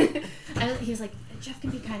can relate. he's like, Jeff can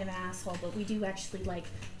be kind of an asshole, but we do actually like,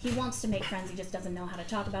 he wants to make friends, he just doesn't know how to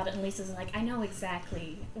talk about it." And Lisa's like, "I know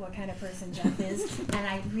exactly what kind of person Jeff is, and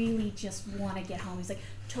I really just want to get home." He's like,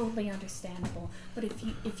 "Totally understandable, but if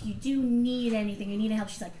you do need anything, you need help,"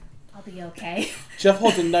 she's like, "I'll be okay." Jeff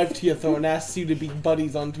holds a knife to your throat and asks you to be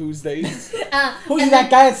buddies on Tuesdays. Who's that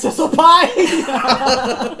guy at Sissel Pie?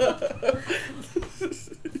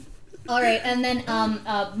 All right, and then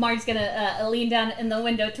Marty's gonna lean down in the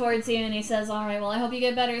window towards you, and he says, "All right, well, I hope you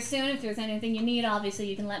get better soon. If there's anything you need, obviously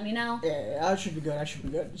you can let me know." Yeah, I should be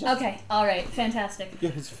good. Just... Okay, all right, fantastic.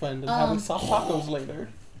 You're his friend, and having soft tacos later.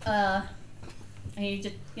 And he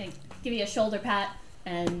just give you a shoulder pat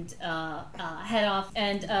and head off.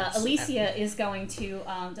 And Alicia is going to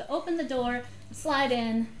open the door, slide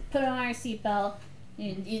in, put on our seatbelt.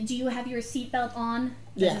 Do you have your seatbelt on?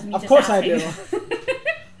 Yeah, of course I do.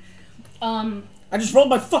 I just rolled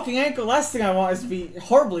my fucking ankle. Last thing I want is to be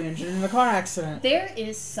horribly injured in a car accident. There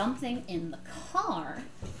is something in the car.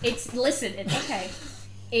 It's okay.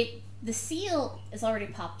 The seal is already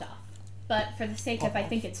popped off. But for the sake of, I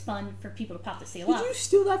think it's fun for people to pop the seal off. Did you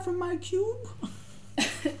steal that from my cube?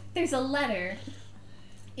 There's a letter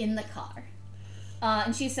in the car.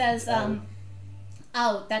 And she says,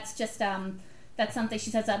 "Oh, that's just, that's something." She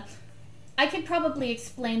says, "I could probably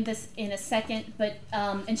explain this in a second, but,"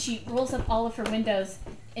 and she rolls up all of her windows,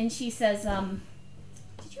 and she says,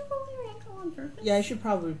 "Did you roll your ankle on purpose?" Yeah, I should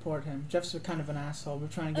probably report him. Jeff's kind of an asshole. We're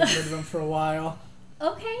trying to get rid of him for a while.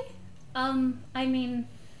 Okay. I mean,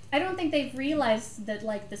 I don't think they've realized that,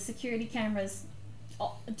 like, the security cameras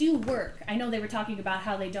do work. I know they were talking about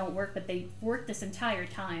how they don't work, but they worked this entire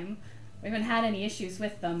time. We haven't had any issues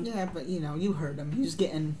with them. Yeah, but, you heard him. He was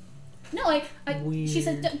getting... No, weird. She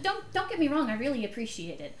said, don't get me wrong, I really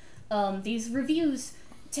appreciate it. These reviews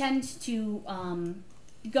tend to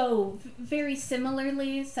go very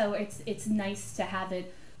similarly, so it's nice to have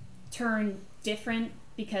it turn different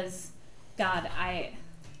because, God,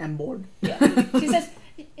 I'm bored. Yeah.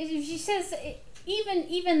 She says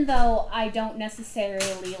even though I don't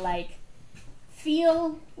necessarily like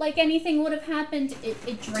feel like anything would have happened,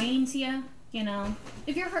 it drains you. You know,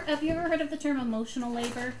 have you ever heard of the term emotional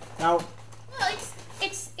labor? No. Well,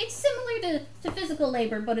 it's similar to physical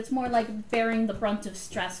labor, but it's more like bearing the brunt of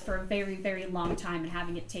stress for a very, very long time and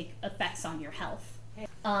having it take effects on your health.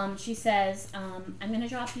 She says, "I'm gonna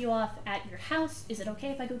drop you off at your house. Is it okay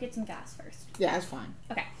if I go get some gas first?" Yeah, that's fine.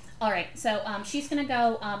 Okay. All right. So she's gonna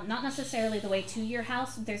go not necessarily the way to your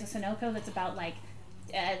house. There's a Sunoco that's about like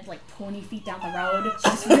 20 feet down the road.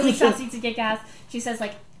 She's really fussy to get gas. She says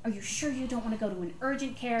like, "Are you sure you don't want to go to an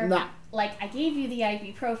urgent care?" Nah. Like, I gave you the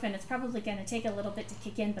ibuprofen. It's probably going to take a little bit to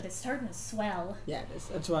kick in, but it's starting to swell. Yeah, it is.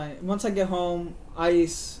 That's why. Once I get home,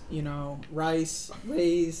 ice, rice,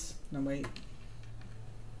 raise. No, wait.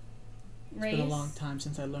 It's been a long time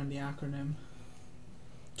since I learned the acronym.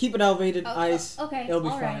 Keep it elevated, ice. Okay. It'll be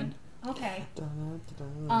all fine. Right. Okay.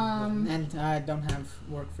 And I don't have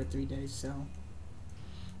work for 3 days, so.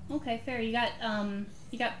 Okay, fair. You got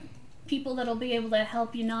people that'll be able to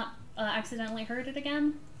help you not accidentally hurt it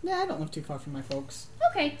again? Yeah, I don't live too far from my folks.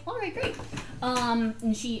 Okay, alright, great.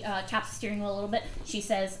 And she taps the steering wheel a little bit. She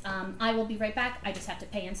says, "I will be right back. I just have to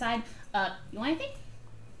pay inside. You want anything?"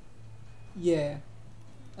 Yeah.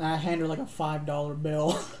 I hand her like a $5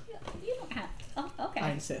 bill. You don't have... Oh,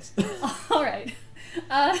 I insist. All right.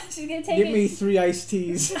 She's gonna take Give it. me 3 iced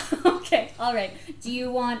teas. Okay. All right. Do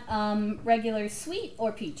you want regular sweet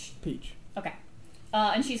or peach? Peach. Okay.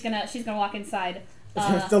 And she's gonna walk inside.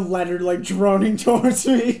 The letter like droning towards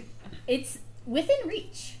me. It's within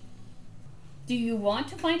reach. Do you want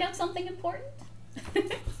to find out something important?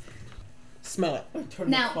 Smell it.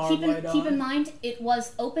 Now, keep in mind, it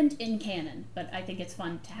was opened in canon, but I think it's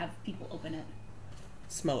fun to have people open it.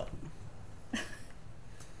 Smell it.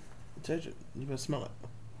 You better smell it.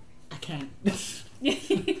 I can't.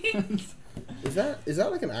 Is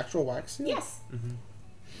that like an actual wax seal? Yes. Mm-hmm.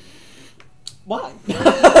 Why?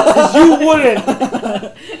 You wouldn't.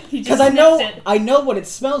 Because I know what it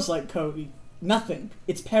smells like, Cody. Nothing.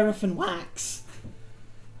 It's paraffin wax.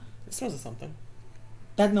 It smells of something.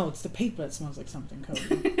 No, it's the paper that smells like something,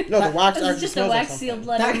 Cody. No, the wax It's actually just a smells like wax something. sealed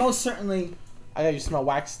letter. That most certainly. I know you smell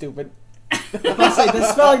wax, stupid. I say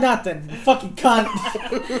this smell like nothing. You fucking cunt.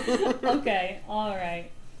 Okay. All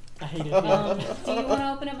right. I hate it. Do you want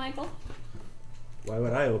to open it, Michael? Why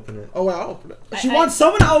would I open it? Oh, well, I'll open it. She wants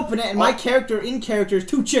someone to open it, and my character is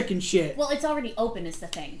too chicken shit. Well, it's already open is the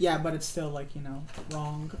thing. Yeah, but it's still like,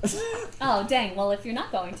 wrong. Oh, dang. Well, if you're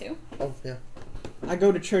not going to. Oh, yeah. I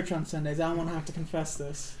go to church on Sundays. I don't want to have to confess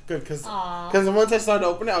this. Good, because Aw. once I started to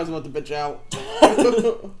open it, I was about to bitch out.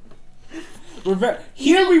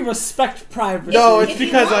 We respect privacy. No, If it's you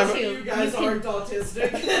because want I'm. to, You guys aren't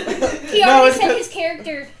autistic. He No, already it's said 'cause- his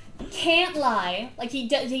character can't lie. Like, he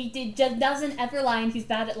doesn't ever lie, and he's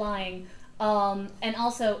bad at lying. And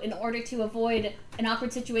also, in order to avoid an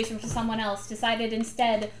awkward situation for someone else, decided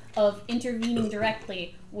instead of intervening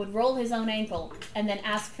directly, would roll his own ankle and then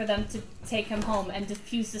ask for them to take him home and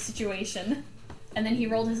diffuse the situation. And then he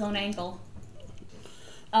rolled his own ankle.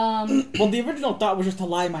 Well, the original thought was just to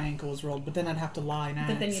lie my ankle was rolled, but then I'd have to lie now.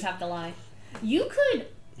 But then you'd have to lie. You could,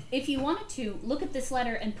 if you wanted to, look at this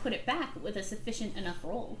letter and put it back with a sufficient enough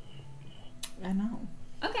roll. I know.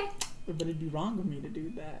 Okay. But it'd be wrong of me to do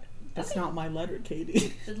that. That's Okay. not my letter,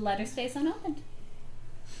 Katie. The letter stays unopened.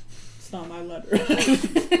 It's not my letter.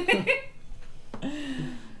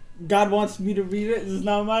 God wants me to read it. This is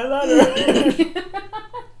not my letter.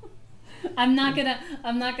 I'm not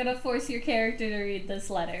gonna force your character to read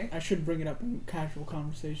this letter. I should bring it up in casual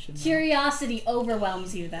conversation. Now. Curiosity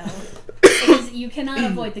overwhelms you, though. Because you cannot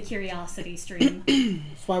avoid the curiosity stream.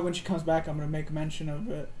 That's why when she comes back, I'm gonna make mention of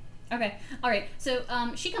it. Okay, all right. So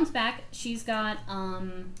she comes back. She's got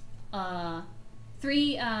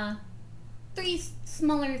three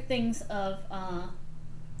smaller things of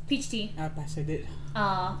peach tea. I said it.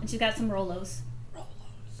 And she's got some Rolos.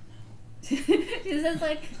 She says,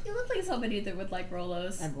 like, you look like somebody that would like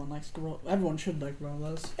Rolos. Everyone should like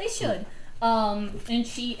Rolos. They should. And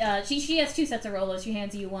she has 2 sets of Rolos. She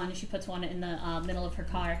hands you one, and she puts one in the middle of her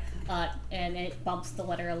car, and it bumps the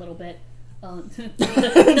letter a little bit.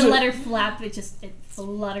 The letter flap, it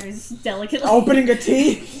flutters delicately. Opening a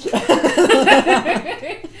tea.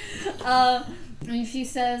 And she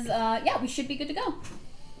says, yeah, we should be good to go.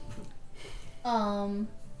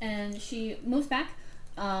 And she moves back,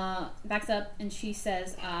 backs up, and she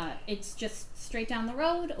says, it's just straight down the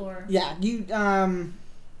road, or? Yeah,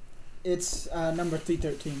 it's number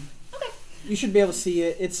 313. Okay. You should be able to see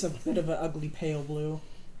it. It's a bit of an ugly pale blue.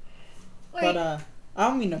 Wait, But, I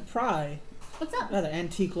don't mean to pry. what's up? Rather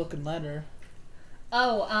antique looking letter.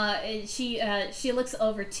 Oh, she looks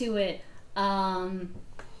over to it.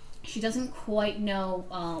 She doesn't quite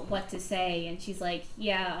know what to say, and she's like,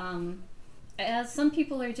 yeah, some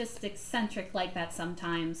people are just eccentric like that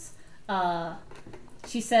sometimes.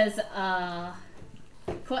 She says, I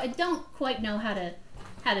don't quite know how to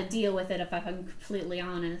deal with it, if I'm completely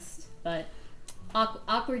honest, but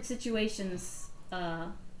awkward situations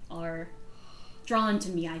are drawn to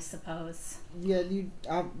me, I suppose. Yeah, you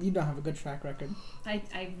don't have a good track record. I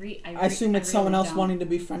assume it's someone really else don't. wanting to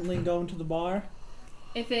be friendly and going to the bar.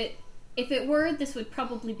 If it were, this would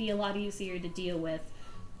probably be a lot easier to deal with.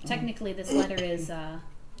 Technically, this letter is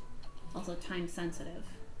also time sensitive.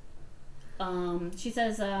 She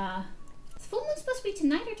says, is full moon supposed to be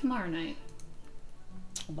tonight or tomorrow night?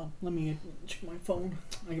 Hold on, let me check my phone.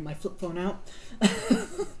 I get my flip phone out.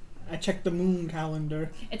 I checked the moon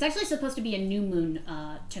calendar. It's actually supposed to be a new moon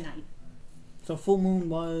tonight. So full moon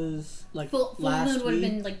was like Full last moon would have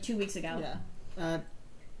week? been like 2 weeks ago. Yeah.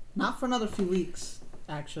 Not for another few weeks,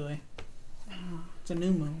 actually. It's a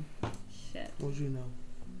new moon. Shit. What would you know?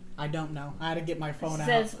 I don't know. I had to get my phone She out.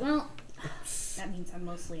 says, well, that means I'm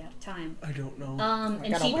mostly out of time. I don't know. I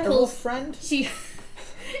And got she a werewolf pulls. friend. She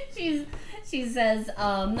says,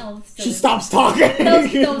 no. She stops talking.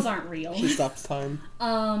 Those aren't real. She stops time.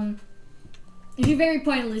 She very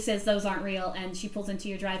pointedly says those aren't real, and she pulls into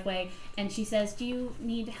your driveway, and she says, do you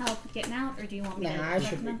need help getting out, or do you want me to... Nah, I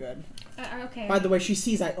should be good. Okay. By the way, she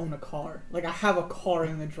sees I own a car. Like, I have a car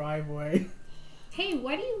in the driveway. Hey,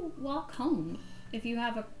 why do you walk home if you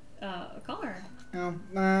have a car?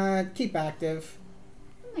 Keep active.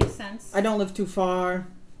 That makes sense. I don't live too far.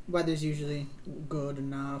 Weather's usually good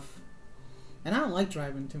enough. And I don't like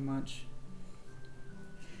driving too much.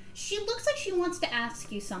 She looks like she wants to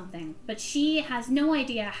ask you something, but she has no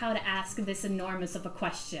idea how to ask this enormous of a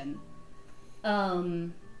question.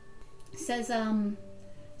 Says,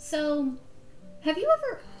 so, have you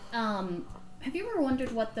ever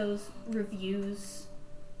wondered what those reviews,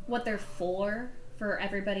 what they're for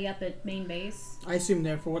everybody up at main base? I assume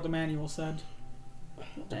they're for what the manual said.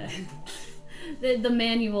 The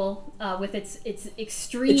manual, with its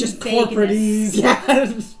extreme it's just vagueness. Corporate ease, yeah.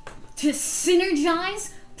 To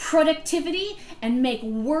synergize productivity and make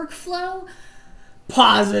workflow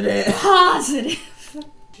positive.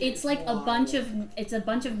 It's like a bunch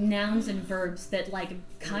of nouns and verbs that like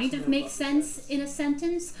kind of make sense in a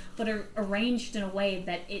sentence, but are arranged in a way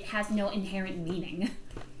that it has no inherent meaning.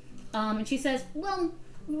 And she says, well,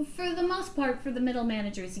 for the most part, for the middle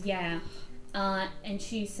managers, yeah. And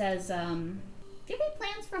she says, do you have any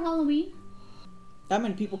plans for Halloween? That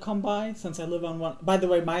many people come by since I live on one. By the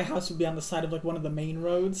way, my house would be on the side of like one of the main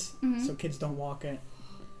roads, so kids don't walk it.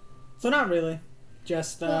 So not really.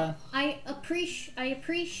 Just well, I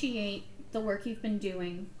appreciate the work you've been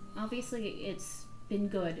doing. Obviously, it's been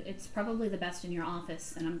good. It's probably the best in your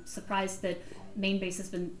office, and I'm surprised that main base has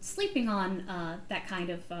been sleeping on that kind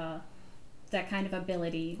of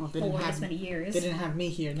ability for this many years. They didn't have me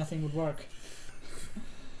here. Nothing would work.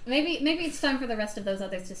 Maybe it's time for the rest of those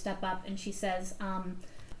others to step up. And she says,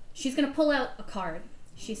 she's going to pull out a card.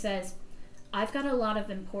 She says, I've got a lot of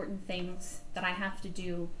important things that I have to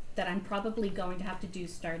do that I'm probably going to have to do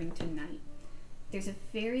starting tonight. There's a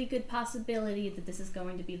very good possibility that this is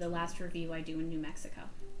going to be the last review I do in New Mexico.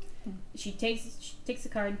 She takes the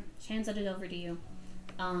card, she hands it over to you.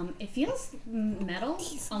 It feels metal,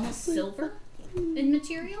 almost silver in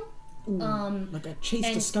material. Like a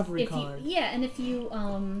Chase Discovery card. And if you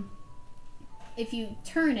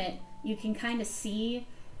turn it, you can kind of see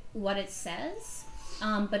what it says.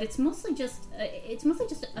 But it's mostly just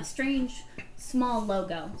a strange small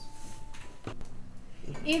logo.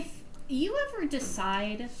 If you ever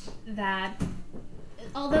decide that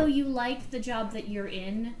although you like the job that you're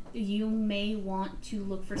in, you may want to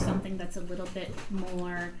look for something that's a little bit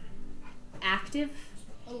more active,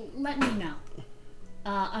 let me know.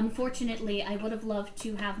 Unfortunately, I would have loved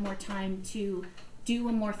to have more time to do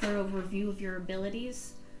a more thorough review of your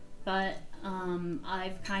abilities, but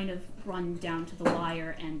I've kind of run down to the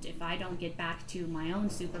wire, and if I don't get back to my own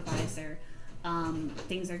supervisor,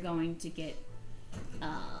 things are going to get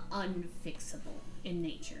unfixable in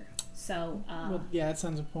nature. So, well, yeah, that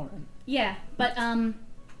sounds important. Yeah, but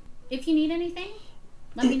if you need anything,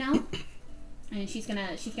 let me know. And she's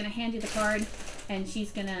gonna hand you the card, and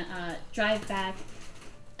she's gonna drive back,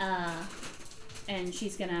 and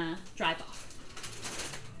she's gonna drive off.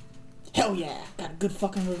 Hell yeah, got a good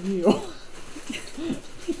fucking review.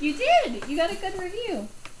 You did. You got a good review.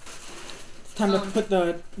 It's time to put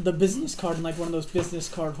the business card in like one of those business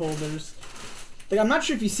card holders. Like, I'm not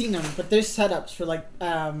sure if you've seen them, but there's setups for like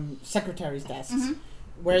secretaries' desks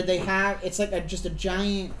where they have it's like just a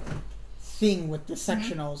giant thing with the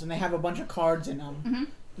sectionals, and they have a bunch of cards in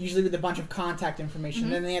them, usually with a bunch of contact information.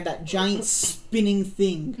 And then they have that giant spinning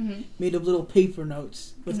thing made of little paper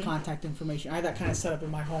notes with contact information. I have that kind of set up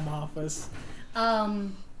in my home office.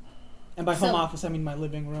 And by home office, I mean my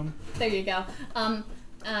living room. There you go.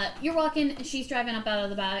 You're walking. She's driving up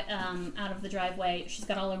out of the driveway. She's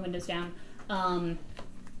got all her windows down.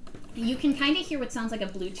 You can kind of hear what sounds like a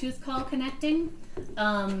Bluetooth call connecting.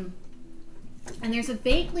 And there's a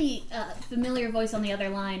vaguely familiar voice on the other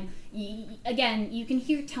line. Again, you can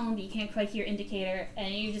hear tone, but you can't quite hear indicator.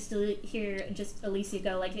 And you just hear Alicia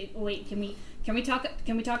go like, hey, "Wait, can we talk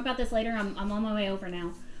about this later? I'm on my way over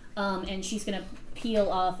now." And she's gonna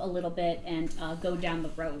peel off a little bit and go down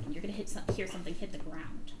the road. And you're gonna hear something hit the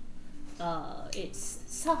ground. It's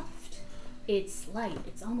soft. It's light.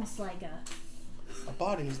 It's almost like a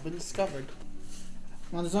body has been discovered.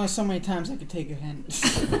 Well, there's only so many times I could take a hint.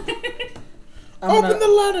 Open the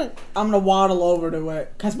letter! I'm gonna waddle over to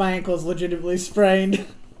it, because my ankle is legitimately sprained.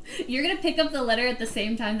 You're gonna pick up the letter at the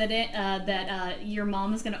same time that your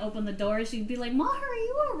mom is gonna open the door. She'd be like, "Ma, are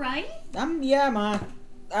you alright?" Yeah, Ma.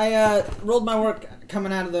 I rolled my work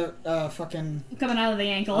coming out of the coming out of the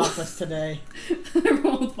ankle office today. I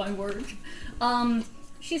rolled my work.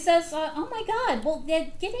 She says, "Oh my God! Well,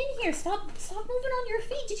 get in here! Stop moving on your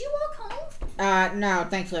feet! Did you walk home?" No.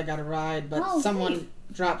 Thankfully, I got a ride, but someone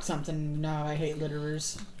dropped something. No, I hate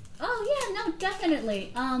litterers. Oh yeah, no,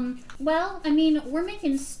 definitely. Well, I mean, we're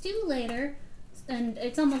making stew later, and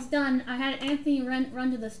it's almost done. I had Anthony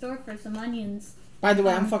run to the store for some onions. By the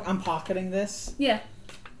way, I'm pocketing this. Yeah.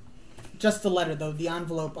 Just the letter though. The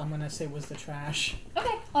envelope I'm gonna say was the trash.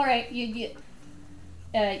 Okay. All right. You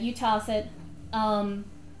toss it.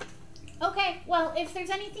 Okay, well, if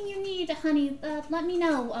there's anything you need, honey, let me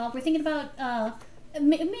know. We're thinking about,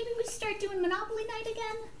 maybe we start doing Monopoly night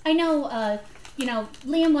again? I know,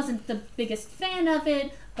 Liam wasn't the biggest fan of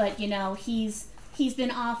it, but, he's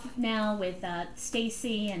been off now with,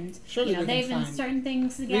 Stacy, and, Surely they've been starting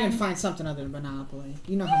things again. We can find something other than Monopoly.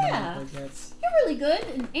 You know how Monopoly gets. You're really good,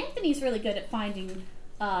 and Anthony's really good at finding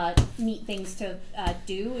neat things to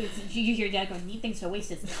do. You hear Dad going, neat things to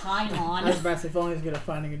waste his time on. I was about to say, if only he's good at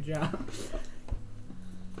finding a job.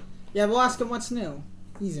 Yeah, we'll ask him what's new.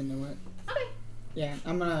 He's into it. Okay. Yeah,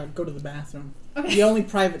 I'm gonna go to the bathroom. Okay. The only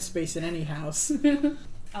private space in any house.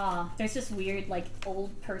 There's just weird,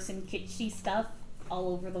 old person kitschy stuff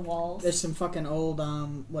all over the walls. There's some fucking old,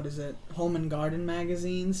 Home and Garden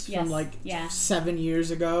magazines from 7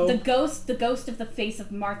 years ago. The ghost of the face of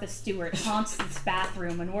Martha Stewart haunts this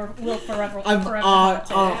bathroom, and we'll forever Damn,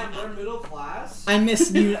 we're middle class. I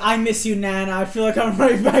miss you, Nana. I feel like I'm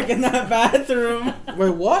right back in that bathroom.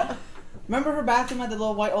 Wait, what? Remember her bathroom had the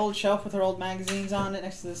little white old shelf with her old magazines on it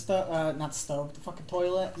next to the stove? Not stove, the fucking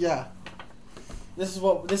toilet. Yeah. This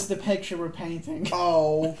is the picture we're painting.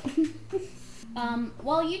 Oh.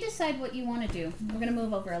 While you decide what you want to do, we're going to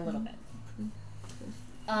move over a little bit.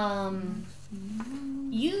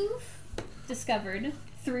 You've discovered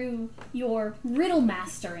through your riddle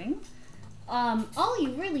mastering, all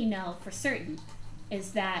you really know for certain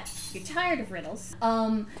is that you're tired of riddles,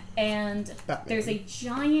 and there's a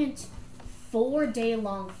giant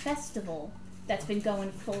 4-day-long festival that's been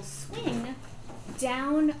going full swing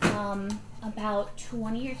down about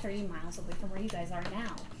 20 or 30 miles away from where you guys are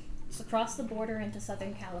now. It's across the border into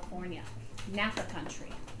Southern California, Napa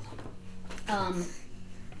country.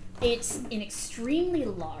 It's an extremely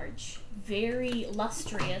large, very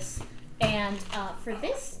lustrous, and for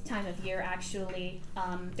this time of year, actually,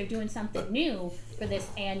 they're doing something new for this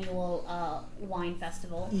annual wine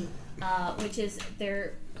festival, which is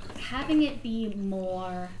they're having it be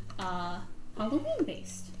more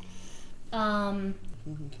Halloween-based.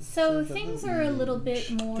 So things are a little bit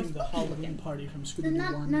more the Halloween party from Scooby-Doo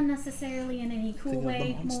not necessarily in any cool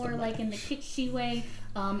way, more like in the kitschy way.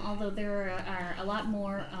 Although there are a lot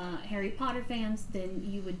more Harry Potter fans than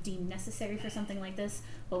you would deem necessary for something like this.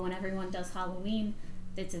 But when everyone does Halloween,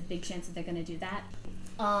 it's a big chance that they're going to do that.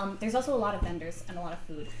 There's also a lot of vendors and a lot of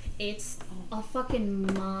food. It's a fucking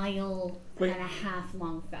 1.5 mile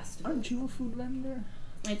long festival. Aren't you a food vendor?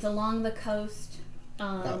 It's along the coast.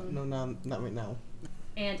 No, not right now.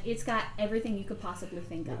 And it's got everything you could possibly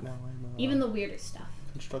think of. Right now, even the weirder stuff.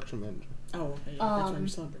 Construction manager. Oh, okay. That's what I'm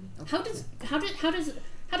celebrating.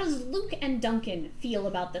 How does Luke and Duncan feel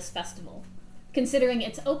about this festival? Considering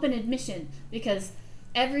it's open admission, because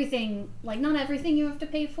everything, not everything you have to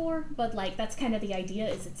pay for, but that's kind of the idea,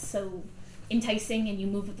 is it's so enticing and you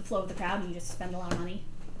move with the flow of the crowd and you just spend a lot of money.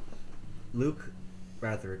 Luke,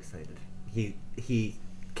 rather excited. He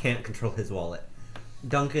can't control his wallet.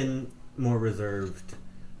 Duncan, more reserved.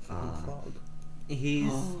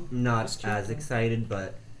 He's not as excited,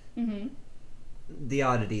 but the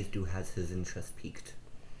oddities do has his interest piqued.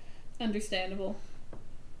 Understandable.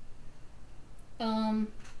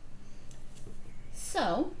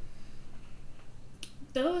 So,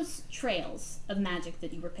 those trails of magic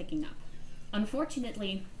that you were picking up,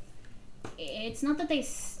 unfortunately, it's not that they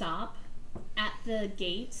stop at the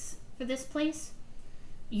gates for this place.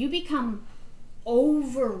 You become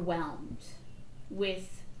overwhelmed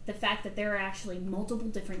with the fact that there are actually multiple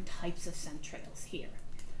different types of scent trails here.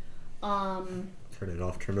 Turn it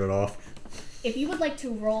off. If you would like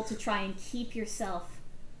to roll to try and keep yourself,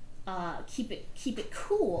 keep it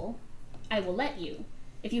cool, I will let you.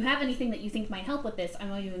 If you have anything that you think might help with this, I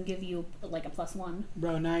might even give you a +1.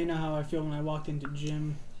 Bro, now you know how I feel when I walked into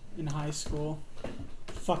gym in high school.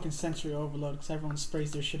 Fucking sensory overload because everyone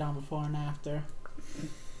sprays their shit on before and after.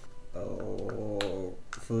 Oh,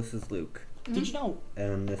 so this is Luke. Did you know?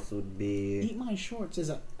 And this would be... Eat My Shorts is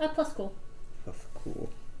a... plus cool. Plus cool.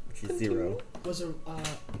 Which is 0. Was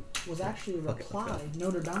actually a reply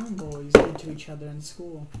Notre Dame boys did to each other in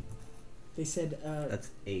school. They said... That's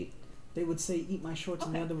 8. They would say, eat my shorts,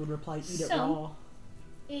 and the other would reply, eat it raw.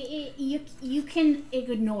 You can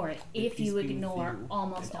ignore it if you ignore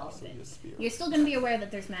almost all of it. You're still going to be aware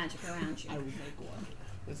that there's magic around you. I would make one.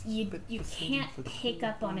 You can't pick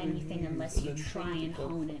up on anything unless you try and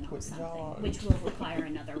hone in on something, which will require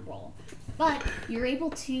another roll. But you're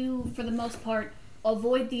able to, for the most part,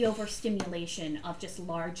 avoid the overstimulation of just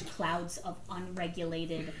large clouds of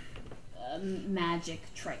unregulated magic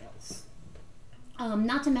trails.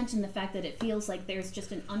 Not to mention the fact that it feels like there's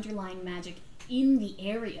just an underlying magic in the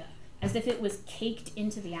area, as if it was caked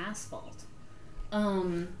into the asphalt,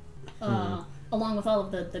 along with all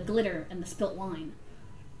of the glitter and the spilt wine.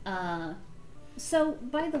 So,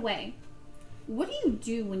 by the way, what do you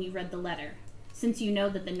do when you read the letter, since you know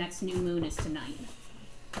that the next new moon is tonight?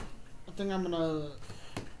 I think I'm gonna...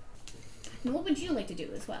 And what would you like to do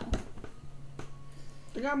as well?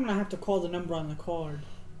 I think I'm gonna have to call the number on the card.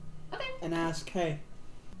 Okay. And ask, hey,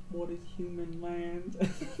 what is human land?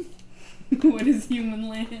 What is human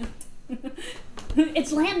land?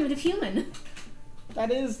 It's land with a human.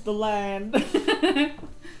 That is the land.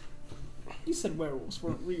 You said werewolves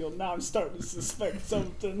weren't real. Now I'm starting to suspect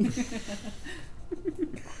something.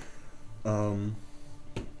 Well,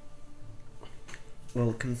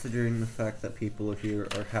 considering the fact that people here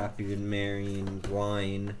are happy and merry and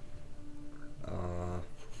wine,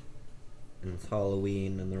 and it's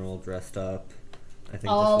Halloween and they're all dressed up, I think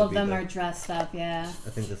all of them are dressed up, yeah. I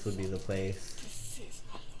think this would be the place.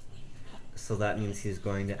 So that means he's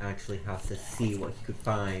going to actually have to see what he could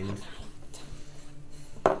find.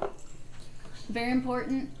 Very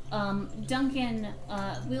important. Duncan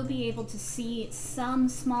will be able to see some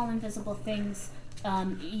small invisible things.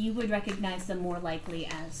 You would recognize them more likely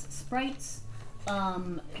as sprites.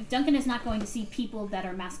 Duncan is not going to see people that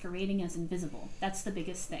are masquerading as invisible. That's the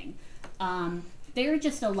biggest thing. There are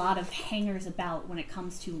just a lot of hangers about when it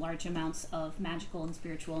comes to large amounts of magical and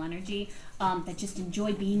spiritual energy that just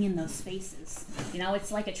enjoy being in those spaces. You know,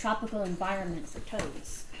 it's like a tropical environment for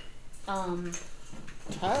toads.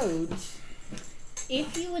 Toads?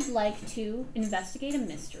 If you would like to investigate a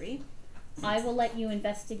mystery, I will let you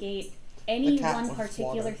investigate any one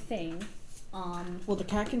particular thing. Well, the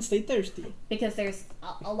cat can stay thirsty. Because there's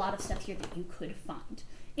a lot of stuff here that you could find.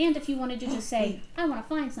 And if you wanted to just say, I want to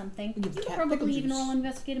find something, you could probably even all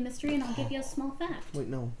investigate a mystery and I'll give you a small fact. Wait,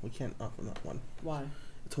 no, we can't open that one. Why?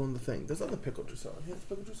 It's on the thing. There's other pickle juice out here. There's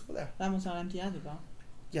pickle juice over there. That one's not empty either, though.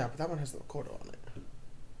 Yeah, but that one has the recorder on it.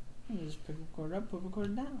 You just pickle cord up, pickle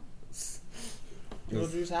cord down. Pickle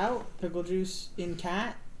juice out, pickle juice in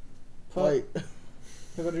cat. Put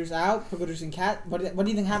pickle juice out, pickle juice in cat. What do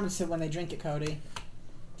you think happens to it when they drink it, Cody?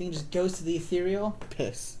 Think it just goes to the ethereal?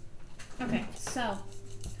 Piss. Okay, so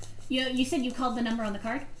you said you called the number on the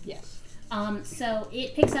card? Yes. So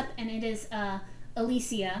it picks up and it is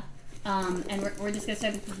Alicia. And we're just gonna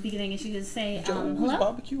start at the beginning and she's gonna say, hello?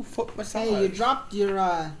 Barbecue foot massage. Hey, you dropped your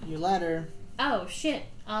letter. Oh shit.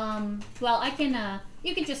 Well I can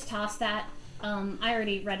you can just toss that. I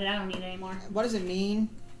already read it, I don't need it anymore. What does it mean?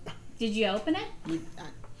 Did you open it?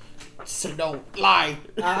 So don't lie.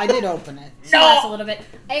 I did open it. She laughs a little bit.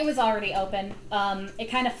 It was already open. It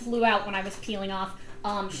kind of flew out when I was peeling off.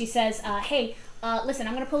 She says, hey, listen,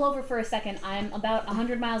 I'm going to pull over for a second. I'm about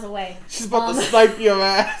 100 miles away. She's about to snipe your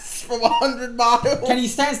ass from 100 miles. Can you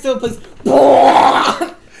stand still, please?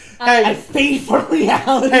 Hey, I fade from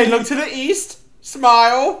reality. Hey, look to the east.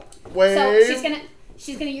 Smile. Wave. So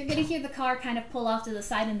you're gonna hear the car kind of pull off to the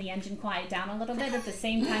side and the engine quiet down a little bit at the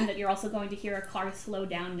same time that you're also going to hear a car slow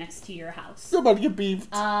down next to your house. You're about to get beefed.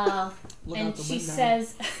 And she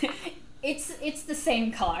says, it's the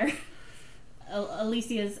same car.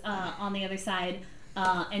 Alicia's on the other side,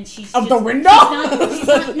 and she's of the window.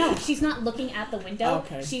 She's not looking at the window.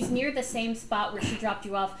 Okay. She's near the same spot where she dropped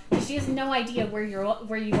you off. She has no idea where you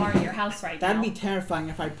are in your house right now. That'd be terrifying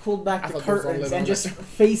if I pulled back the curtains and just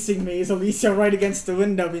facing me is Alicia right against the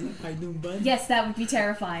window. Being like, how you doing, bud? Yes, that would be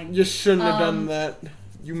terrifying. You shouldn't have done that.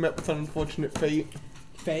 You met with an unfortunate fate.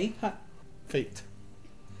 Fate. Fate.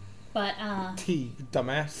 But T,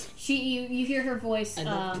 dumbass. You hear her voice. I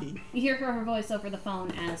love tea. You hear her voice over the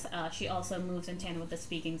phone as she also moves in tandem with the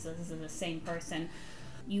speaking. So this is the same person.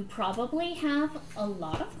 You probably have a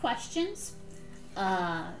lot of questions.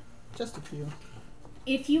 Just a few.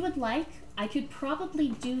 If you would like, I could probably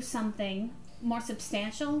do something more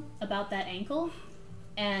substantial about that ankle,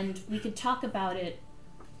 and we could talk about it.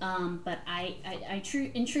 But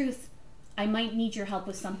in truth, I might need your help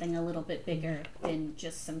with something a little bit bigger than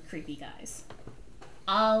just some creepy guys.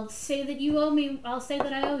 I'll say that you owe me. I'll say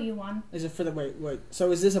that I owe you one. Is it for the wait?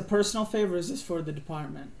 So is this a personal favor or is this for the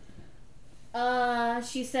department?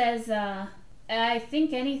 She says, I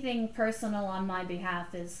think anything personal on my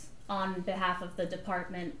behalf is on behalf of the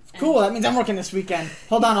department. Cool, that means I'm working this weekend.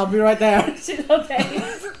 Hold on, I'll be right there. Okay.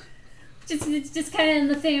 just kind of in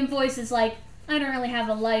the same voice as like, I don't really have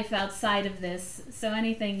a life outside of this, so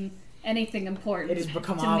anything important. It has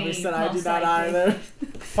become to obvious me, that I do most not likely. either.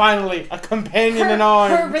 Finally, a companion in Her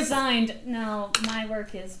arms. resigned. No, my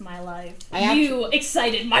work is my life. I You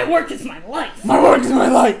excited. My work is my life. My work is my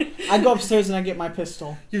life. I go upstairs and I get my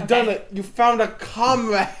pistol. You've Okay. done it. You found a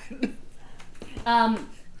comrade.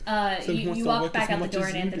 So he wants You to walk work back as out the much door as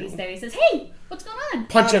and you Anthony's do. there. He says, "Hey, what's going on?"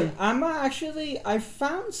 Punch him. I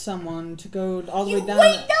found someone to go all the You way down.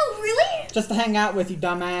 wait, no, really? Just to hang out with you,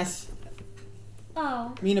 dumbass.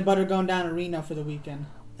 Oh, Me and Butter going down to Reno for the weekend.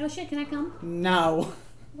 oh shit! Can I come? No.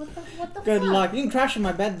 What the? Good fuck? luck. You can crash in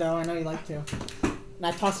my bed though. I know you like to. And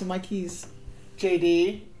I toss you my keys.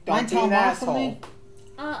 JD, don't Mind be an telling off for asshole. me?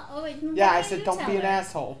 Oh wait. Yeah, why I said you don't tell be an her?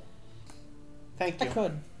 asshole. Thank I you.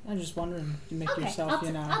 could. I'm just wondering. You make Okay, yourself,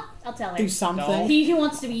 I'll tell her. do something. No. He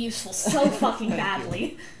wants to be useful so fucking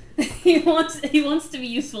badly. he wants to be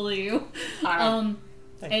useful to you. Thank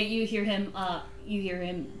And you hear him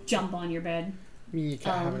jump on your bed. Me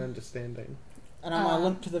can't have an understanding. And I'm gonna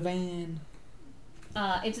limp to the van.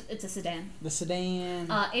 It's a sedan. The sedan.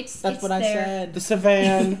 It's That's what I there. said. The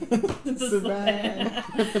Savan. It's a Sedan.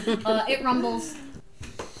 it rumbles.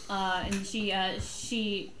 And she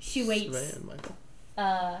waits Savan, Michael.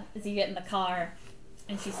 as you get in the car,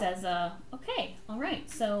 and she says, "Okay, all right.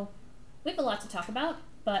 So we have a lot to talk about,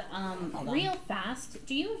 but real fast.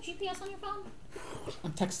 Do you have GPS on your phone?"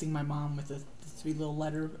 I'm texting my mom with the 3 little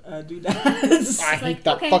letter doodads. I It's like, hate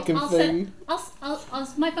that okay, fucking I'll thing.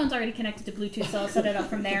 my phone's already connected to Bluetooth, so I'll set it up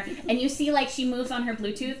from there. And you see, like, she moves on her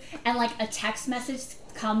Bluetooth, and, like, a text message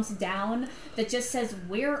comes down that just says,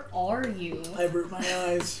 "Where are you?" I avert my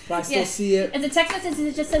eyes, but I still Yeah. see it. And the text message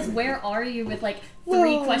it just says, "Where are you?" with, like,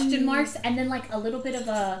 3 question marks, and then, like, a little bit of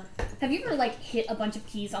a... Have you ever, like, hit a bunch of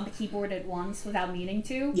keys on the keyboard at once without meaning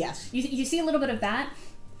to? Yes. You see a little bit of that,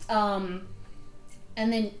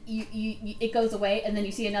 and then you it goes away, and then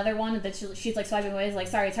you see another one that she's like swiping away. It's like,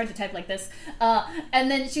 sorry, it's hard to type like this. And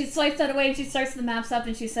then she swipes that away, and she starts the maps up,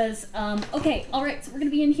 and she says, "Okay, all right, so we're gonna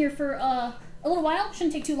be in here for a little while.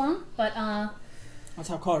 Shouldn't take too long, but That's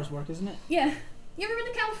how cars work, isn't it? yeah. You ever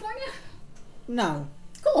been to California? No.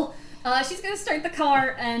 Cool. She's gonna start the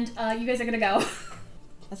car, and you guys are gonna go."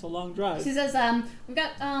 That's a long drive. She says, "We've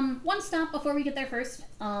got one stop before we get there first.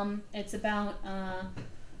 It's about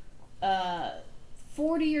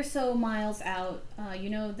 40 or so miles out. You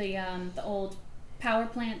know the old power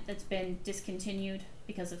plant that's been discontinued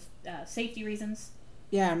because of safety reasons."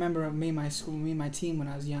 Yeah, I remember me and my team when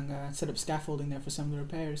I was young set up scaffolding there for some of the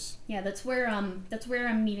repairs. Yeah, that's where I'm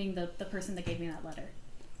meeting the person that gave me that letter.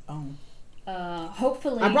 Oh.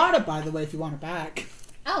 Hopefully. I brought it, by the way, if you want it back.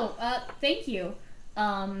 Oh, thank you.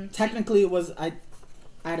 Technically, it was... I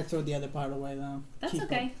had to throw the other part away, though. That's Keep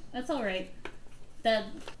okay. it. That's all right.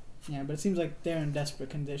 Yeah, but it seems like they're in desperate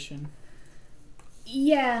condition.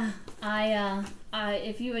 Yeah,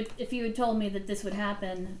 if you had told me that this would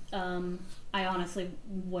happen, I honestly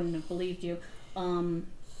wouldn't have believed you.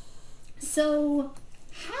 So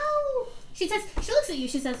how? She looks at you.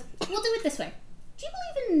 She says, "We'll do it this way. Do you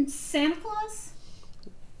believe in Santa Claus?"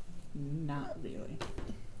 Not really.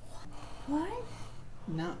 What?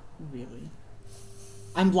 Not really.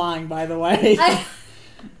 I'm lying, by the way.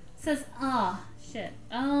 Says, "Ah, shit.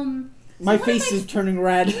 My what face if I- is turning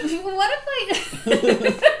red. What if I?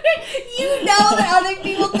 You know that other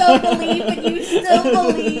people don't believe, but you still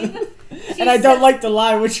believe." And I don't like to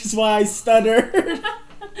lie, which is why I stutter.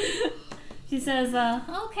 She says,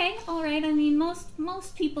 "Okay, all right. I mean,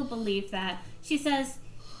 most people believe that." She says,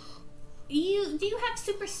 do you have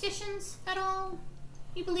superstitions at all?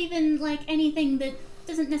 You believe in, like, anything that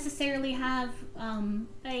doesn't necessarily have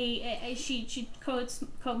she quote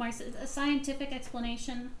marks a scientific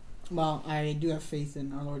explanation? Well, I do have faith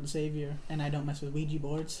in our Lord and Savior, and I don't mess with Ouija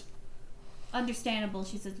boards. Understandable.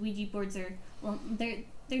 She says Ouija boards are, well, they're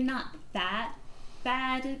not that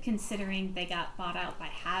bad considering they got bought out by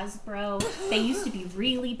Hasbro. They used to be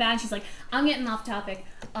really bad. She's like, I'm getting off topic.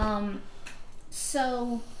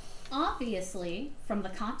 So obviously, from the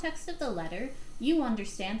context of the letter, you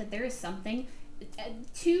understand that there is something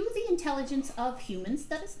to the intelligence of humans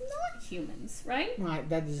that is not humans, right? Right,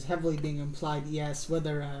 that is heavily being implied, yes.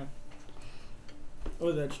 Whether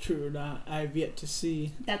that's true or not, I've yet to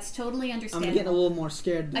see. That's totally understandable. I'm getting a little more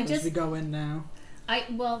scared as we go in now. I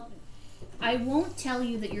won't tell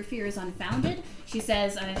you that your fear is unfounded. She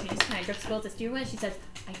says, she just kind of grips both the steering wheel. She says,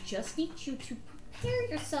 I just need you to prepare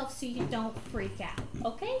yourself so you don't freak out,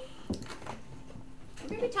 okay? We're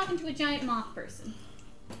going to be talking to a giant moth person.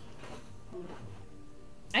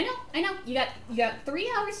 I know, I know. You got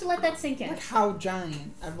 3 hours to let that sink in. Like how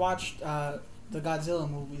giant? I've watched the Godzilla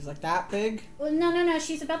movies. Like that big? Well, no.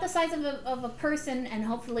 She's about the size of a person, and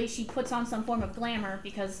hopefully she puts on some form of glamour,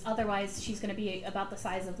 because otherwise she's going to be about the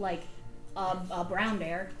size of like a brown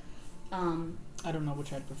bear. I don't know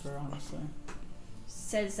which I'd prefer, honestly.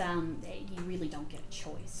 Says you really don't get a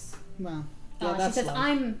choice. Well, yeah, that's she says, love.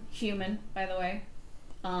 I'm human, by the way.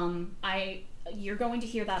 You're going to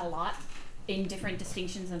hear that a lot in different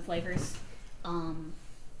distinctions and flavors.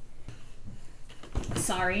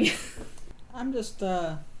 Sorry. I'm just,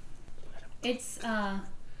 It's,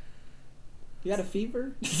 You got a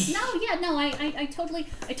fever? No, I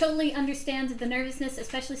totally understand the nervousness,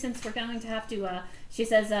 especially since we're going to have to, she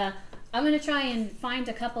says, I'm going to try and find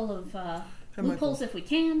a couple of, loopholes if we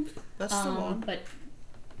can. That's still on. But,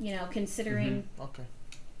 you know, considering... Okay.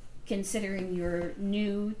 Considering you're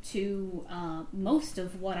new to most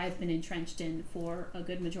of what I've been entrenched in for a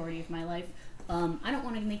good majority of my life, I don't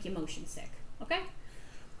want to make you motion sick, okay?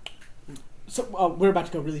 So, we're about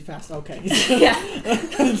to go really fast. Okay. Yeah.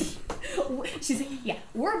 She's like, yeah,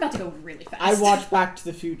 we're about to go really fast. I watched Back to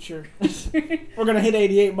the Future. We're going to hit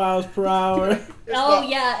 88 miles per hour.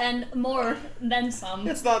 Yeah, and more than some.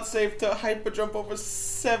 It's not safe to hyper jump over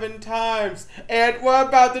 7 times, and we're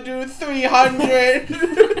about to do 300.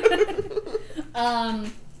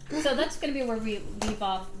 So that's going to be where we leave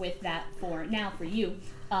off with that for now for you.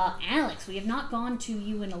 Alex, we have not gone to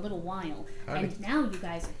you in a little while, and now you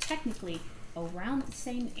guys are technically around the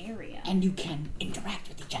same area. And you can interact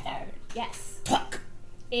with each other. Yes. Talk.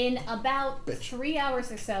 In about 3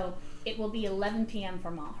 hours or so, it will be 11 p.m.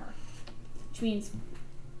 for Maher. Which means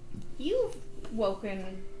you've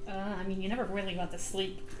woken... you never really got to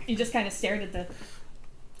sleep. You just kind of stared at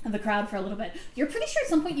the crowd for a little bit. You're pretty sure at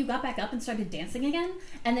some point you got back up and started dancing again,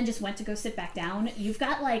 and then just went to go sit back down. You've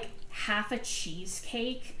got, like, half a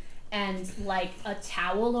cheesecake and, like, a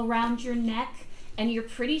towel around your neck, and you're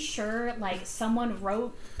pretty sure, like, someone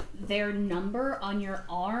wrote their number on your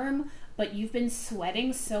arm, but you've been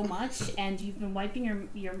sweating so much, and you've been wiping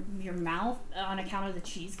your mouth on account of the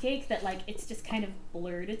cheesecake that, like, it's just kind of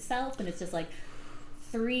blurred itself, and it's just like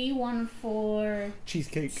 314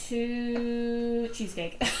 Cheesecake. 2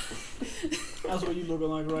 cheesecake. That's what you looking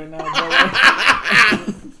like right now,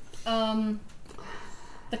 brother.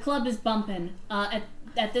 The club is bumping.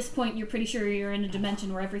 At this point, you're pretty sure you're in a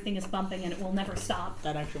dimension where everything is bumping and it will never stop.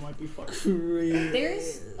 That actually might be fucking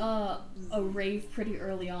There's a rave pretty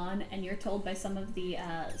early on, and you're told by some of the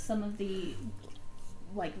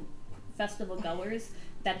like festival goers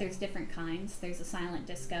that there's different kinds. There's a silent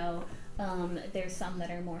disco. There's some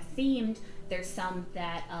that are more themed. There's some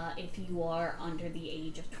that if you are under the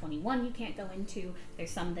age of 21, you can't go into.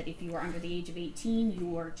 There's some that if you are under the age of 18,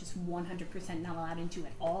 you are just 100% not allowed into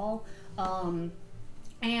at all.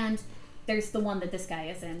 And there's the one that this guy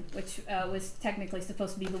is in, which was technically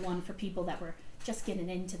supposed to be the one for people that were just getting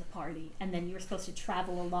into the party, and then you were supposed to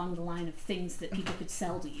travel along the line of things that people could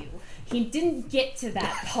sell to you. He didn't get to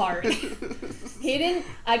that part. He didn't.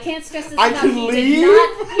 I can't stress this enough.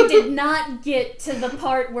 He did not get to the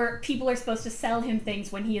part where people are supposed to sell him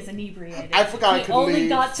things when he is inebriated. I forgot I could leave. He only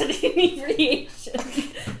got to the inebriation.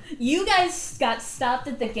 You guys got stopped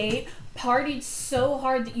at the gate, partied so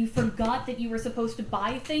hard that you forgot that you were supposed to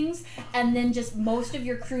buy things, and then just most of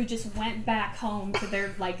your crew just went back home to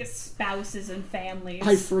their like spouses and families.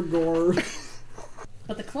 I forgot.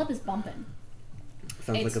 But the club is bumping.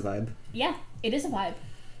 Sounds like a vibe. Yeah, it is a vibe.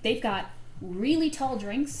 They've got really tall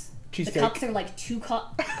drinks. Cheesecake. The cups are like 2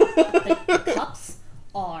 cups. The cups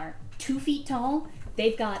are 2 feet tall.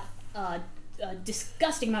 They've got a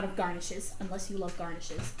disgusting amount of garnishes. Unless you love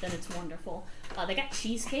garnishes, then it's wonderful. They got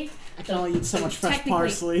cheesecake. I can only eat so much fresh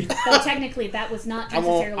parsley. Though technically that was not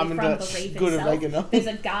necessarily from the rave good itself. oregano. There's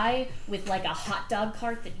a guy with like a hot dog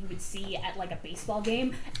cart that you would see at like a baseball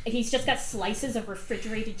game. He's just got slices of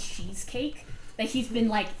refrigerated cheesecake that he's been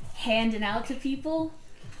like handing out to people.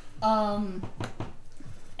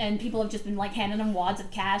 And people have just been like handing him wads of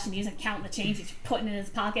cash, and he isn't counting the change. He's putting it in his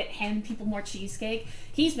pocket, handing people more cheesecake.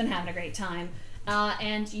 He's been having a great time.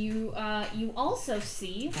 And you also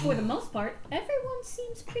see, for the most part, everyone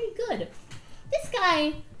seems pretty good. This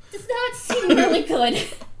guy does not seem really good.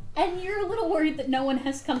 And you're a little worried that no one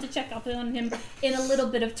has come to check up on him in a little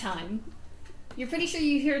bit of time. You're pretty sure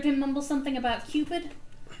you heard him mumble something about Cupid.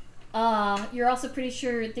 You're also pretty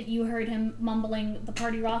sure that you heard him mumbling the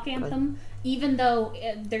Party Rock anthem, even though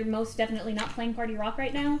they're most definitely not playing Party Rock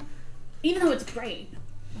right now. Even though it's great.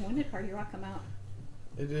 When did Party Rock come out?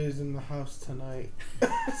 It is in the house tonight.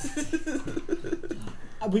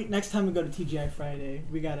 Next time we go to TGI Friday,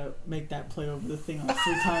 we gotta make that play over the thing like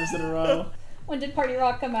 3 times in a row. When did Party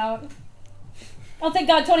Rock come out? Oh, thank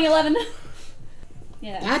God, 2011.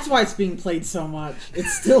 Yeah. That's why it's being played so much.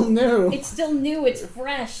 It's still new. It's still new. It's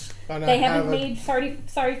fresh. They haven't made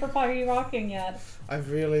Sorry for Party Rocking yet. I've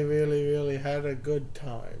really, really, really had a good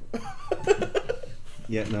time.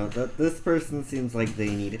 Yeah, no, this person seems like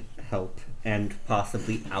they need help and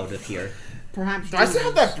possibly out of here. Perhaps. Do I still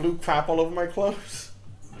have that blue crap all over my clothes?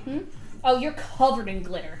 Oh, you're covered in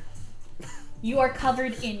glitter. You are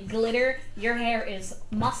covered in glitter. Your hair is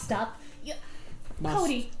mussed up.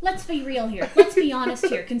 Cody, let's be real here. Let's be honest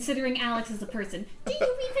here, considering Alex is the person. Do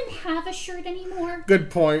you even have a shirt anymore?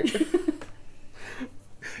 Good point.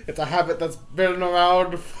 It's a habit that's been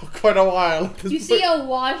around for quite a while. You see a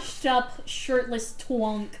washed up, shirtless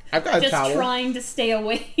twunk I've got a just towel. trying to stay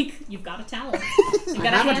awake. You've got a towel. You've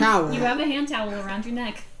got a towel. You have a hand towel around your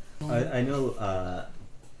neck. I know,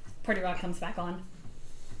 Party Rock comes back on.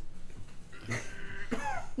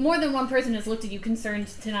 More than one person has looked at you concerned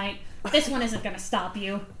tonight. This one isn't gonna stop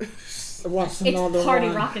you. It's Party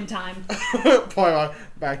Rockin' time. Party Rock,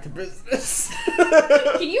 back to business.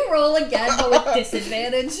 Can you roll again, but with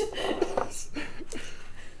disadvantage?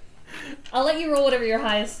 I'll let you roll whatever your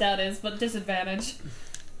highest stat is, but disadvantage.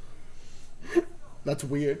 That's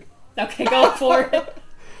weird. Okay, go for it.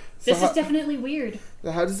 This So is definitely weird.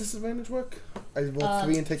 How does disadvantage work? I roll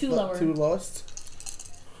 3 and take 2 lower. 2 lowest.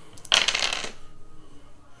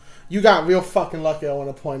 You got real fucking lucky, I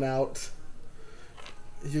want to point out.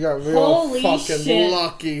 You got real Holy fucking shit.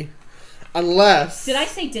 lucky. Unless... Did I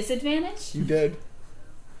say disadvantage? You did.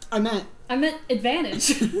 I meant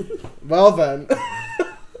advantage. Well then.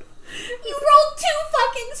 You rolled 2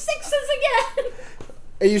 fucking 6s again.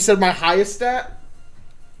 And you said my highest stat?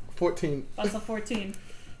 14. That's a 14.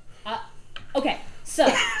 Okay, so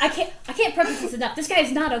I can't preface this enough. This guy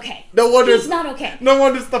is not okay. No wonder He's not okay. No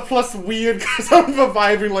wonder it's the plus weird because I'm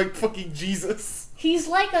reviving like fucking Jesus. He's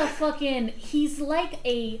like a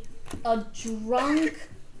drunk,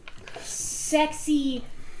 sexy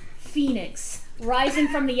phoenix rising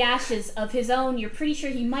from the ashes of his own. You're pretty sure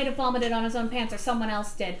he might have vomited on his own pants or someone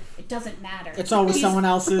else did. It doesn't matter. it's always someone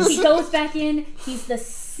else's. He goes back in. He's the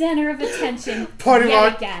center of attention Party yet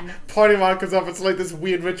Rock. again. Party Rock comes up. It's like this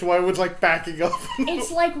weird ritual. Everyone's like backing up. It's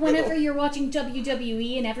like whenever you're watching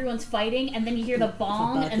WWE and everyone's fighting, and then you hear the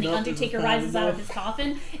bong, and the Undertaker rises out of his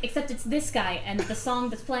coffin. Except it's this guy, and the song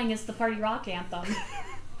that's playing is the Party Rock anthem.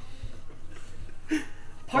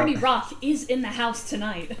 Party Rock is in the house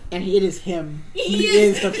tonight. And it is him. He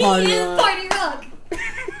is the Party Rock. Party Rock.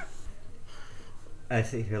 I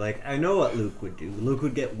see here, like, I know what Luke would do. Luke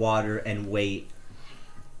would get water and wait.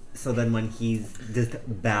 So then when he's just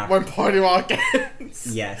back... When Party Rock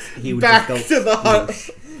ends. Yes, he would back just go... to the hut.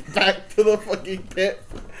 Back to the fucking pit.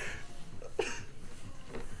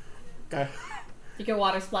 Guy. You get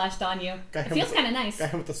water splashed on you. It feels kind of nice. Guy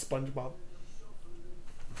with the SpongeBob.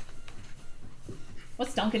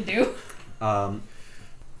 What's Duncan do?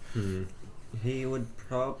 He would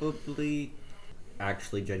probably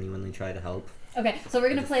actually genuinely try to help. Okay, so we're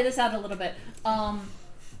gonna play this out a little bit.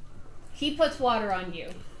 He puts water on you.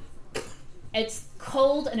 It's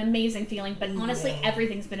cold and amazing feeling, but honestly,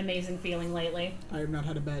 everything's been amazing feeling lately. I have not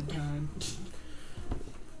had a bad time.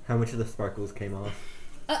 How much of the sparkles came off?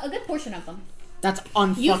 A good portion of them. That's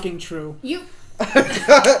unfucking true.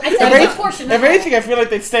 I said a good portion of If them. anything, I feel like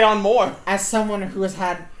they'd stay on more. As someone who has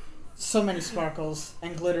had so many sparkles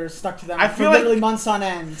and glitter stuck to them I for feel like- literally months on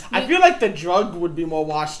end. I feel like the drug would be more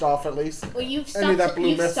washed off at least. Well, you've Any of that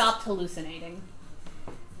blue mist. stopped hallucinating.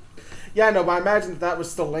 Yeah, I know, but I imagine that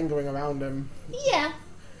was still lingering around him. Yeah.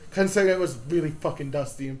 Considering it was really fucking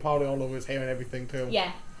dusty and probably all over his hair and everything too.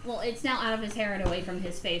 Yeah. Well, it's now out of his hair and away from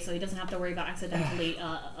his face, so he doesn't have to worry about accidentally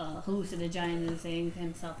hallucinogizing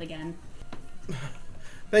himself again.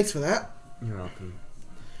 Thanks for that. You're welcome.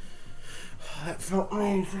 That felt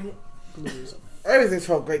amazing. Everything's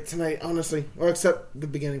felt great tonight, honestly. Or except the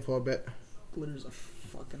beginning for a bit. Glitter's a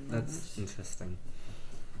fucking That's interesting.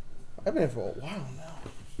 I've been here for a while now.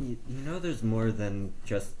 You know there's more than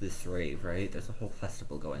just this rave, right? There's a whole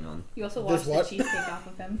festival going on. You also This washed the what? cheesecake off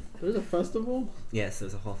of him. There's a festival? Yes,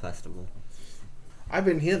 there's a whole festival. I've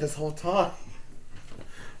been here this whole time.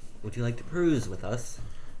 Would you like to peruse with us?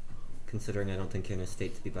 Considering I don't think you're in a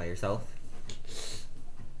state to be by yourself.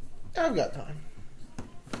 I've got time.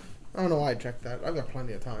 I don't know why I checked that. I've got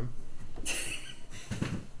plenty of time.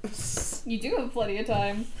 You do have plenty of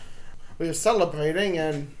time. We were celebrating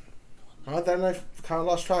and then I kind of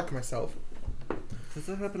lost track of myself. Does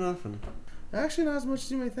that happen often? Actually, not as much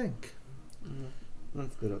as you may think.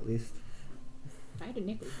 That's good at least. I had a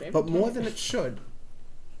nickel for every But more time. than it should.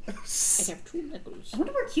 I have 2 nickels. I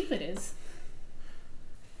wonder where Cupid is.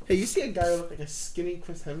 Hey, you see a guy look like a skinny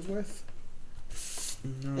Chris Hemsworth?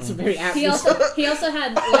 No. It's a very apt. He also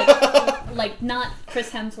had like not Chris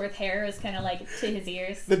Hemsworth hair. It was kind of like to his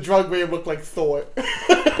ears. The drug made him look like Thor.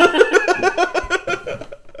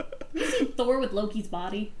 You see Thor with Loki's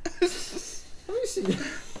body? Let me see.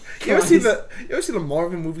 You ever see the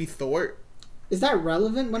Marvel movie Thor? Is that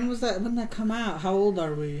relevant? When did that come out? How old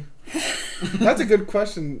are we? That's a good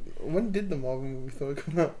question. When did the Marvel movie Thor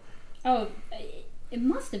come out? Oh, it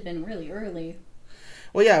must have been really early.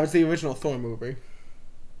 Well, yeah, it was the original Thor movie.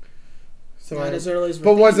 So Not as early as.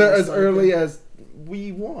 But was it as early as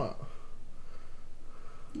we want?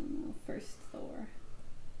 I don't know, first Thor.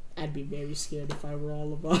 I'd be very scared if I were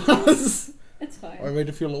all of us. It's fine. Or made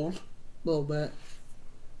you feel old? A little bit.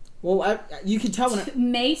 Well, you can tell when.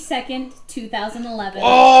 May 2nd, 2011.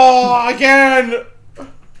 Oh, again!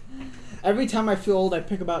 Every time I feel old, I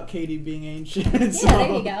pick about Katie being ancient. Yeah, So. there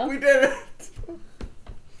you go. We did it!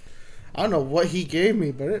 I don't know what he gave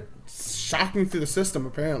me, but it shocked me through the system,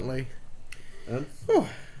 apparently. That's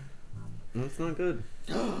not good.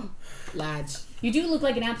 Lads. You do look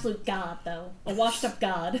like an absolute god, though. A washed-up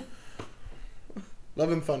god.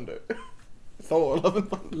 Love and Thunder. Thor, Love and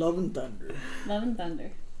Thunder. Love and Thunder. Love and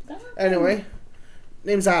Thunder. Anyway,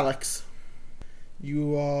 name's Alex. If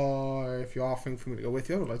you're offering for me to go with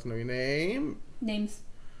you, I would like to know your name. Names.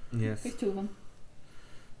 Yes. There's two of them.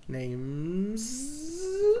 Names.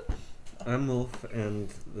 I'm Wolf, and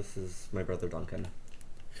this is my brother Duncan.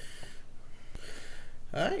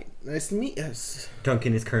 Alright, nice to meet us.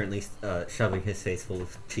 Duncan is currently shoving his face full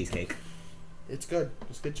of cheesecake. It's good.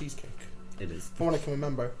 It's good cheesecake. It is. From what I can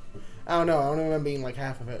remember. I don't know. I only remember eating like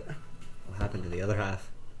half of it. What happened to the other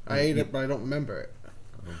half? I ate it, but I don't remember it.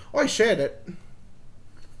 Or I shared it.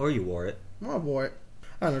 Or you wore it. Oh boy.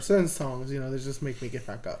 I don't know. Certain songs, they just make me get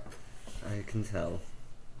back up. I can tell.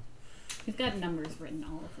 He's got numbers written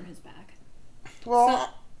all over his back.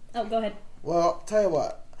 Well, Oh, go ahead. well, tell you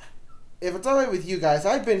what. If it's alright with you guys,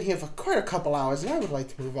 I've been here for quite a couple hours, and I would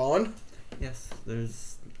like to move on. Yes,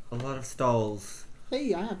 there's a lot of stalls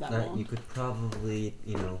Hey, I have that that one. you could probably,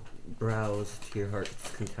 browse to your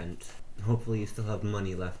heart's content. Hopefully you still have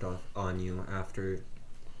money left on you after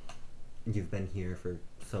you've been here for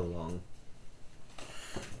so long.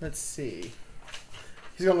 Let's see.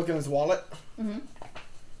 He's gonna look in his wallet. Mm-hmm.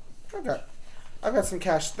 Okay. I've got some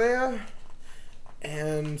cash there.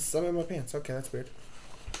 And some in my pants. Okay, that's weird.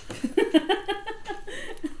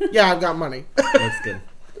 Yeah, I've got money. That's good.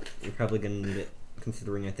 You're probably gonna need it,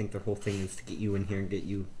 considering I think the whole thing is to get you in here and get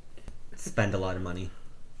you spend a lot of money.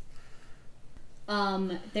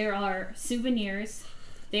 There are souvenirs.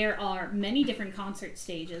 There are many different concert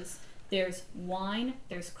stages. There's wine.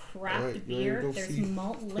 There's craft Alright, beer. go There's see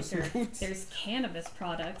malt liquor. There's cannabis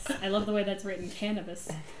products. I love the way that's written, cannabis.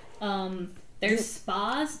 There's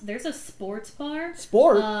spas. There's a sports bar.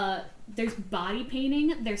 Sport? There's body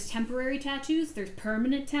painting. There's temporary tattoos. There's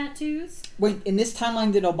permanent tattoos. Wait, in this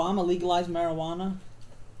timeline, did Obama legalize marijuana?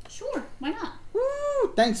 Sure, why not?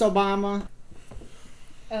 Woo! Thanks, Obama.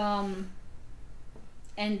 And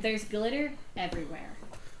there's glitter everywhere.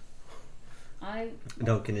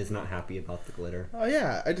 Duncan is not happy about the glitter. Oh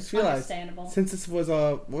yeah, I just realized. Understandable. Since this was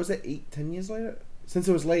what was it, 8-10 years later? Since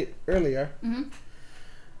it was earlier. Mm-hmm.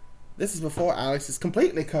 This is before Alex is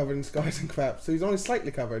completely covered in scars and crap, so he's only slightly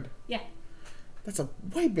covered. Yeah. That's a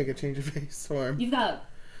way bigger change of face for him. You've got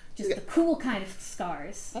just the cool kind of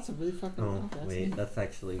scars. That's a really fucking... Oh, that's wait, neat. that's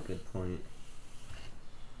actually a good point.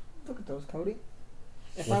 Look at those, Cody.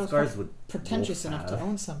 If What I was scars would pretentious Wolf enough to have?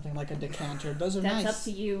 own something like a decanter, those are That's nice. up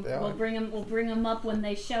to you. They We'll are. bring them up when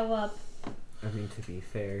they show up. I mean, to be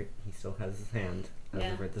fair, he still has his hand as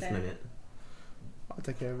Yeah, of right this fair. minute. I'll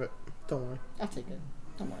take care of it. Don't worry. I'll take it.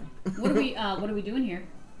 Don't worry. What are we doing here?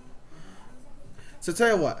 So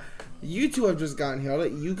tell you what, you two have just gotten here. I'll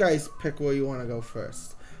let you guys pick where you want to go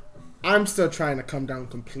first. I'm still trying to come down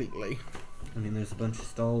completely. I mean, there's a bunch of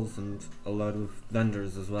stalls and a lot of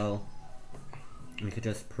vendors as well. We could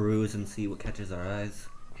just peruse and see what catches our eyes.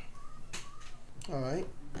 Alright.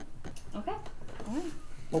 Okay. All right.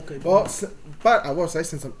 Okay. Well, but I will say,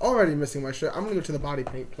 since I'm already missing my shirt, I'm going to go to the body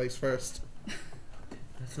paint place first.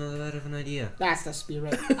 That's not that bad of an idea. That's the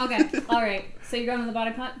spirit. Okay. All right. So you're going to the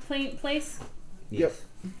body place? Yep.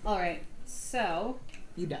 All right. So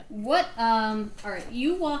You dead. what? All right.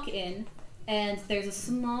 You walk in, and there's a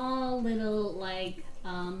small little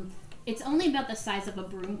it's only about the size of a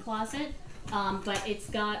broom closet. But it's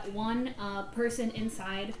got one person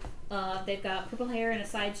inside. They've got purple hair and a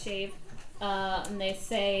side shave. And they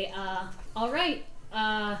say, all right.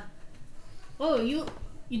 Whoa, you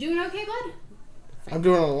doing okay, bud? I'm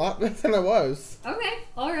doing a lot better than I was. Okay,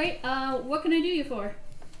 all right. What can I do you for?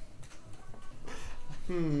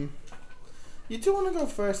 You two want to go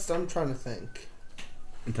first? I'm trying to think.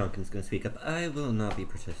 Duncan's gonna speak up. I will not be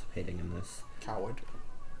participating in this. Coward.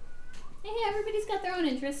 Hey, everybody's got their own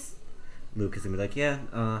interests. Luke is gonna be like, yeah,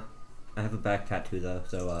 I have a back tattoo though,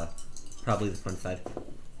 so probably this one side.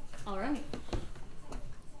 Alright.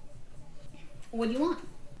 What do you want?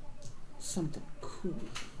 Something cool.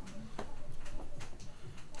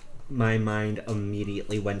 My mind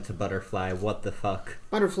immediately went to butterfly. What the fuck?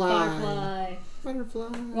 Butterfly.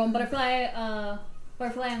 One butterfly,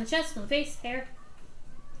 butterfly on the chest, on the face, hair,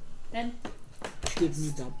 head. Give me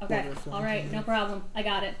that Okay, butterfly. alright, no problem. I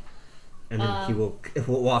got it. And then he will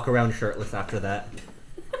walk around shirtless after that.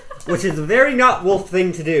 Which is a very not wolf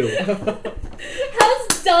thing to do.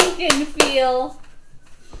 How's Duncan feel?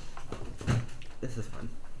 This is fun.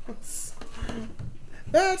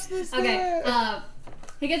 That's the start. Okay,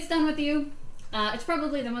 he gets done with you. It's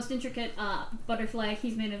probably the most intricate butterfly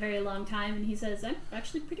he's made in a very long time, and he says, I'm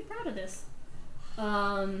actually pretty proud of this.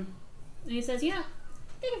 And he says, yeah,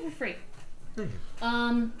 take it for free.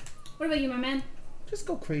 What about you, my man? Just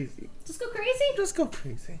go crazy. Just go crazy? Just go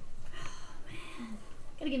crazy.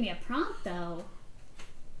 Gotta give me a prompt, though.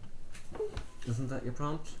 Isn't that your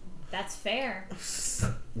prompt? That's fair.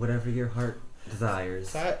 Whatever your heart desires.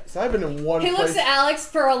 So I've been in one He place. looks at Alex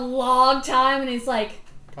for a long time, and he's like,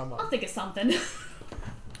 Come I'll on. think of something.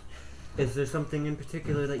 Is there something in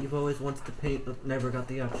particular that you've always wanted to paint but never got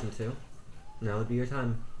the option to? Now would be your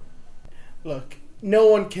time. Look, no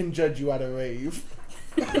one can judge you at a rave.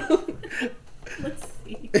 Let's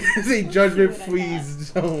see. It's a judgment-free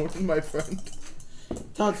zone, my friend.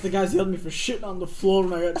 Talk to the guys yelled at me for shitting on the floor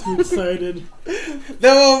when I got too excited.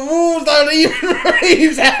 There are rules that even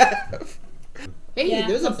raves have. Hey, Yeah,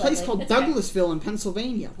 there's a most place likely. called It's okay. Douglasville in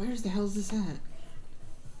Pennsylvania. Where's the hell is this at?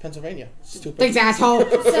 Pennsylvania. Stupid. Thanks, asshole.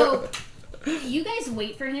 So, you guys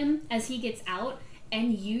wait for him as he gets out,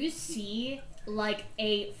 and you see, like,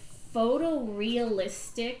 a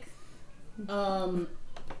photorealistic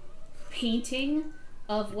painting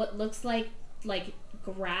of what looks like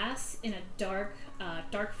grass in a dark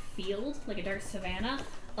field, like a dark savanna,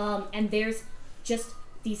 and there's just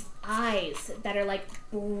these eyes that are like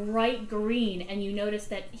bright green, and you notice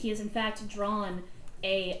that he has in fact drawn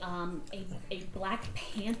a black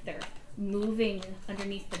panther moving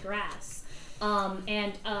underneath the grass.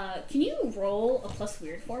 Can you roll a plus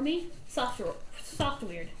weird for me? Soft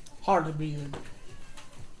weird. Hard to be in.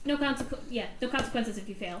 No consequences if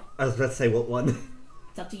you fail. I was about to say what one.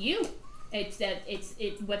 It's up to you.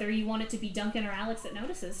 It's whether you want it to be Duncan or Alex that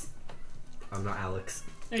notices. I'm not Alex.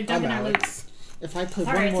 Or Duncan or Luke. Alex. If I play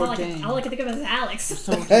Alright, one so more game, all I can think of is Alex.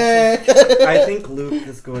 so I think Luke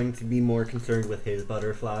is going to be more concerned with his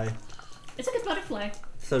butterfly. It's like a butterfly.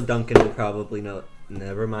 So Duncan will probably know.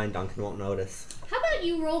 Never mind, Duncan won't notice. How about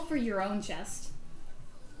you roll for your own chest?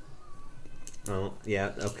 Oh,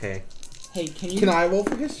 yeah, okay. hey, Can I roll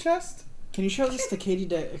for his chest? Can you show this to Katie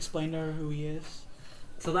to explain to her who he is?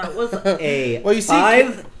 So that was a Well, you see,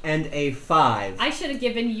 5 and a 5. I should have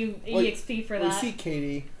given you Well, EXP for We that. see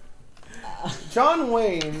Katie. John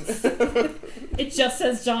Wayne. It just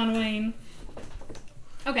says John Wayne.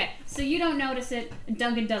 Okay, so you don't notice it, and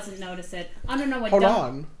Duncan doesn't notice it. I don't know what Hold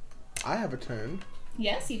on. I have a turn.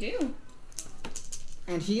 Yes, you do.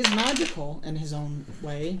 And he is magical in his own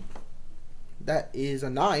way. That is a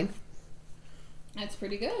 9. That's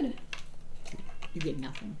pretty good. You get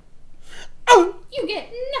nothing. Oh! You get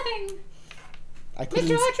nothing. I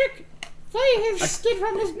couldn't. Electric, fly his skin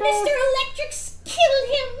from his Mr. nose. Electric's killed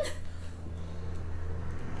him.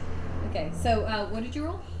 Okay, so what did you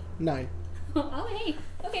roll? 9. Oh, hey.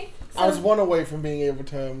 Okay. So I was 1 away from being able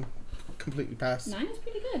to completely pass. 9 is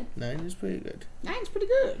pretty good. 9 is pretty good. 9's pretty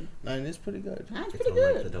good. 9 is pretty good. 9's It's pretty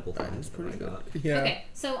unlike the good. double 9 things is that pretty I good. got. Yeah. Okay,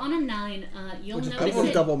 so on a 9, you'll Which is notice double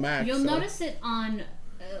it. double max. You'll so. notice it on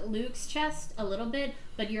Luke's chest a little bit,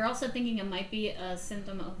 but you're also thinking it might be a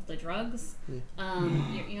symptom of the drugs.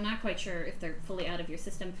 You're not quite sure if they're fully out of your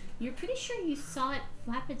system. You're pretty sure you saw it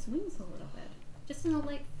flap its wings a little bit, just in a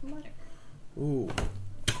light flutter. Ooh.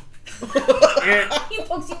 He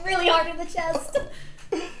pokes you really hard in the chest.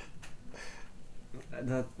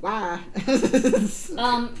 Why? You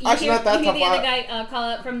Actually, hear, not that you hear tough. the other guy call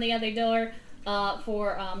out from the other door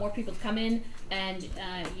for more people to come in, and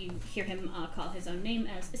you hear him call his own name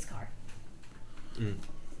as Iskar.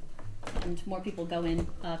 And more people go in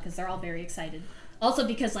because they're all very excited. Also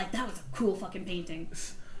because, like, that was a cool fucking painting.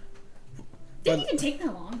 Didn't even take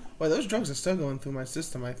that long. Well, those drugs are still going through my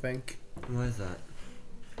system, I think. Why is that?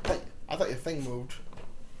 I thought your thing moved.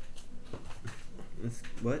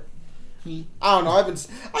 What? I don't know. I've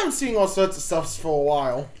been seeing all sorts of stuff for a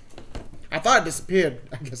while. I thought it disappeared.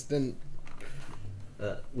 I guess it didn't.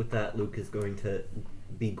 with that, Luke is going to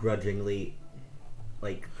begrudgingly,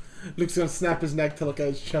 like... Luke's gonna snap his neck to look at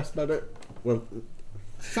his chest better. Well...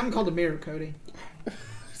 Something called a mirror, Cody.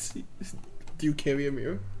 Do you carry a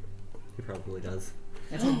mirror? He probably does.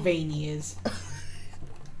 That's how vain he is.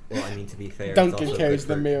 Well, I mean, to be fair... Duncan carries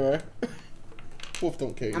the mirror. Wolf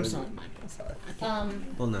don't carry I'm the sorry, mirror. Mike. Sorry.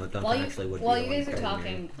 Well, no, Duncan While actually would while be you the guys one are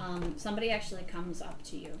carrying talking, somebody actually comes up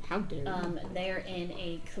to you. How dare you? They're in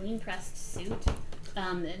a clean pressed suit.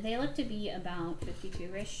 They look to be about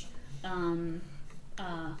 52-ish.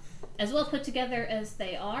 As well put together as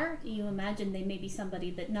they are, you imagine they may be somebody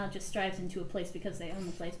that not just strives into a place because they own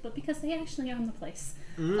the place, but because they actually own the place.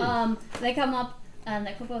 They come up and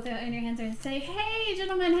they put both in your hands and say, "Hey,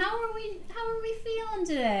 gentlemen, how are we feeling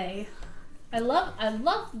today? I love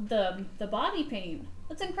the body paint.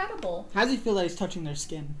 That's incredible." How does he feel that he's touching their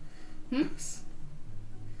skin?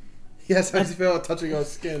 Yes, how does he feel about touching our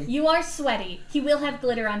skin? You are sweaty. He will have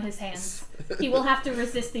glitter on his hands. He will have to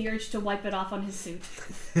resist the urge to wipe it off on his suit.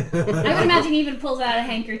 I would imagine he even pulls out a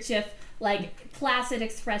handkerchief, like placid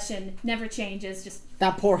expression, never changes. Just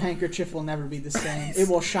That poor handkerchief will never be the same. It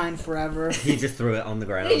will shine forever. He just threw it on the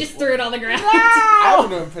ground. he just threw it on the ground. I was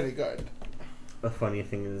doing pretty good. The funny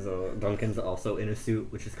thing is, Duncan's also in a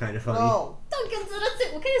suit, which is kind of funny. Oh. Duncan's in a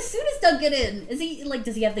suit. What kind of suit is Duncan in? Is he like?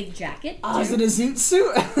 Does he have the jacket? Is it a zoot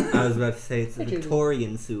suit? I was about to say it's a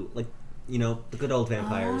Victorian suit, like, you know, the good old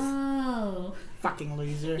vampires. Oh. Fucking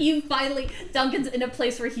loser. You finally, Duncan's in a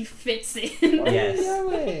place where he fits in. Yes.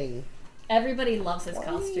 Yelling? Everybody loves his Why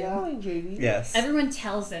are you costume. yelling, JD? Yes. Everyone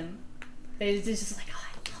tells him. They're just like, "Oh,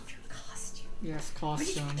 I love your costume. Yes, Where did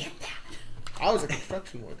costume. you get that?" I was a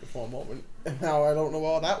construction worker for a moment, and now I don't know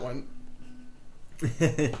where all that went.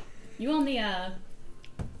 You on the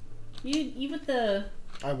you with the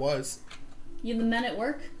I was. you the men at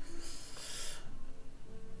work?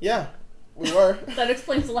 Yeah, we were. That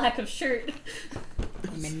explains the lack of shirt.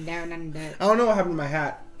 Men down under. I don't know what happened to my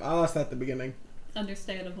hat. I lost that at the beginning.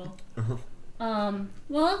 Understandable. Uh-huh.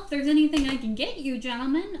 Well, if there's anything I can get you,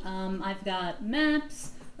 gentlemen, I've got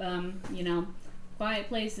maps, you know, quiet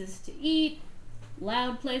places to eat,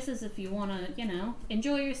 loud places if you want to, you know,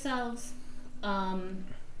 enjoy yourselves.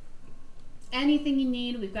 Anything you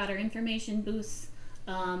need, we've got our information booths.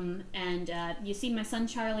 And you see my son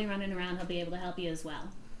Charlie running around, he'll be able to help you as well.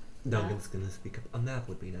 Duncan's gonna speak up. A map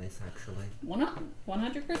would be nice, actually.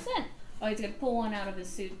 100%. Oh, he's gonna pull one out of his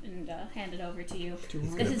suit and hand it over to you.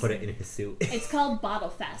 He's gonna put it in his suit. It's called Bottle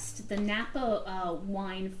Fest, the Napa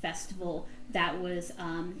wine festival that was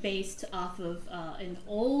based off of an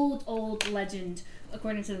old legend.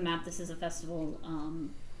 According to the map, this is a festival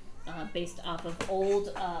based off of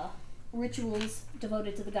old rituals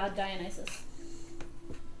devoted to the god Dionysus.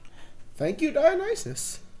 Thank you,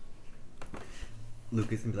 Dionysus.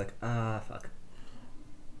 Luke is gonna be like, fuck.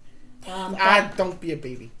 Don't be a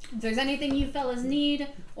baby. If there's anything you fellas need,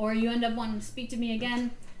 or you end up wanting to speak to me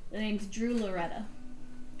again, the name's Drew Loretta.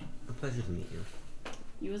 A pleasure to meet you.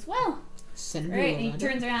 You as well. Right, and he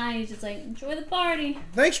turns around and he's just like, "Enjoy the party."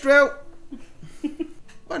 Thanks, Drew.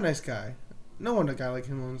 What a nice guy. No wonder a guy like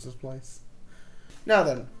him owns this place. Now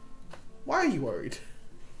then, why are you worried?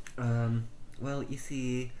 Well, you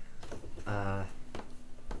see,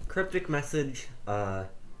 cryptic message,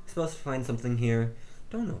 supposed to find something here.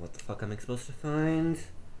 Don't know what the fuck I'm supposed to find.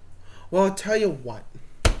 Well, I'll tell you what.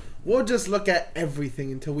 We'll just look at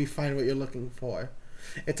everything until we find what you're looking for.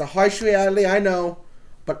 It's a harsh reality, I know,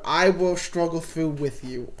 but I will struggle through with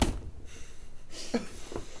you.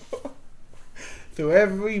 Through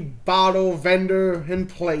every bottle, vendor, and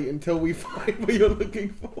plate until we find what you're looking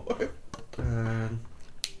for.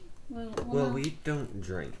 Well, we don't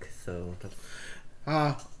drink, so that's...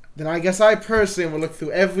 Then I guess I personally will look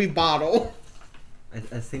through every bottle. I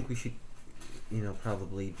think we should, you know,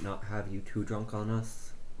 probably not have you too drunk on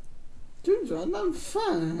us. Too drunk? I'm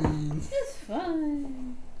fine. It's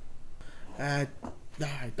fine.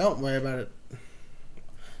 Don't worry about it.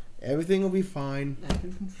 Everything will be fine. I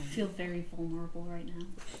feel very vulnerable right now.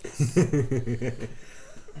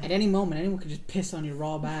 At any moment, anyone could just piss on your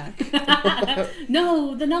raw back.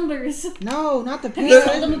 No, the numbers. No, not the Have piss. you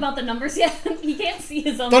told him about the numbers yet? He can't see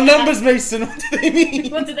his own. The back. numbers, Mason, what do they mean?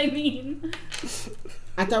 What do they mean?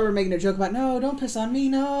 I thought we were making a joke about, no, don't piss on me,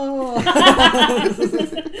 no.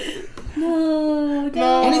 No,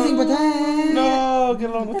 No. Anything but that. No, get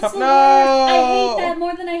along the That's cup. the No. worst. I hate that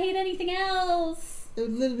more than I hate anything else. It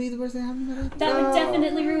would literally be the worst thing happened. That would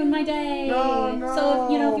definitely ruin my day. No, no. So,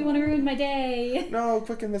 if you want to ruin my day. No,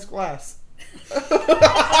 quick in this glass.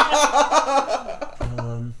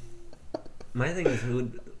 My thing is,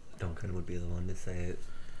 Duncan would be the one to say it.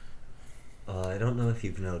 I don't know if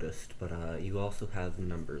you've noticed, but you also have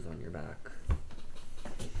numbers on your back.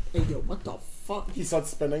 Hey, yo, what the fuck? He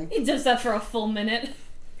starts spinning. He does that for a full minute.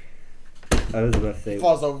 I was about to say,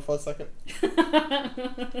 Falls over for a second. there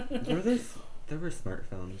were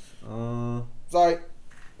smartphones. Sorry.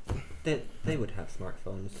 They would have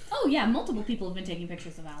smartphones. Oh yeah, multiple people have been taking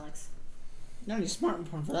pictures of Alex. You don't need a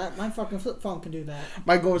smartphone for that. My fucking flip phone can do that.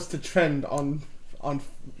 My goal is to trend on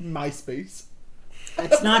MySpace.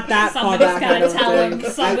 It's not that far Somebody's back. I gotta don't tell him.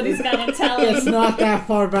 think. Somebody's gotta tell him. It's not that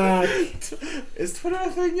far back. Is Twitter a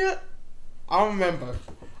thing yet? I don't remember.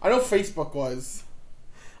 I know Facebook was.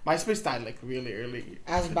 MySpace died like really early.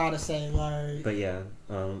 I was about to say, like, But yeah,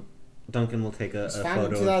 Duncan will take a it's founded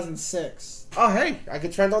in photo. 2006. Oh hey, I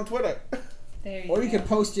could trend on Twitter. There Or you go. could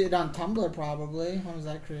post it on Tumblr, probably. When was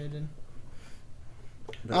that created?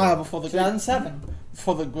 Before the 2007.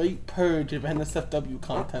 for the great purge of NSFW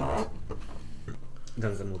content.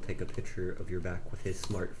 Duncan will take a picture of your back with his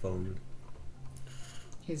smartphone.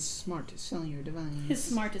 His smart cellular device. His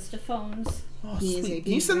smartest of phones. Oh, He is a sweet.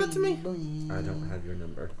 Can you send that to me? I don't have your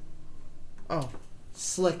number. Oh,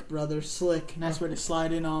 Slick, brother, slick. Nice way to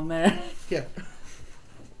slide in on there. yeah.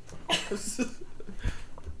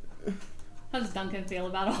 How does Duncan feel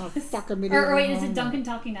about all this? Fuck a Or wait, is it Duncan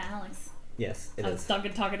talking to Alex? Yes, it It's is.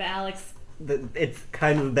 Duncan talking to Alex. It's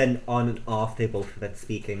kind of been on and off. They both been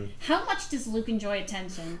speaking. How much does Luke enjoy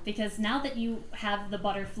attention? Because now that you have the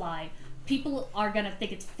butterfly, people are gonna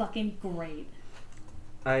think it's fucking great.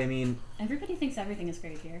 I mean, Everybody thinks everything is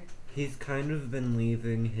great here. he's kind of been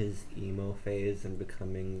leaving his emo phase and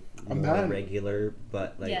becoming A more man. regular,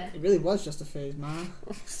 but like Yeah. It really was just a phase, man.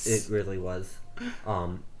 it really was.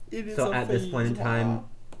 It is So a at this point in phase, time, wow.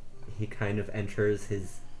 he kind of enters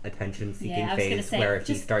his attention-seeking Yeah, I was gonna phase say, where he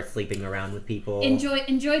just starts sleeping around with people.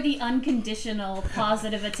 Enjoy the unconditional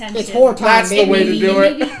positive attention. It's whore time, That's the baby. way to do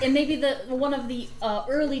it. It may be the one of the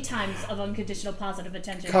early times of unconditional positive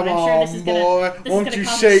attention. Come but I'm sure on, this is boy. gonna, this Won't is you gonna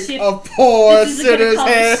cause shake shift. a poor This is gonna sinner's cause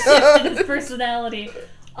a hand? shift in his personality.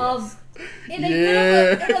 In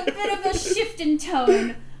a bit of a shift in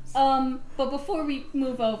tone. But before we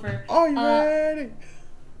move over, Are you ready?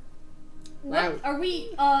 what, are we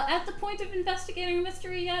at the point of investigating a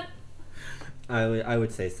mystery yet? I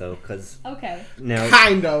would say so, because Okay, now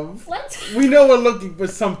Kind of. let's. We know we're looking for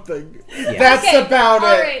something. Yeah. That's Okay, about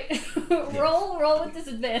all it. right. roll with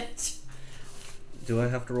disadvantage. do I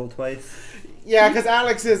have to roll twice? Yeah, because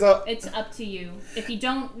Alex is a. It's up to you. If you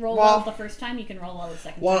don't roll Well- well the first time, you can roll well the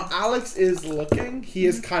second While time. Alex is looking, he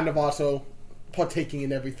is kind of also partaking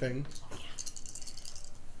in everything.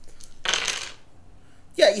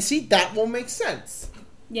 Yeah, you see, that won't make sense.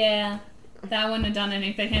 Yeah, that wouldn't have done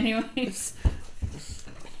anything anyways.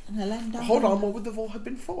 Hold on, what would the vote have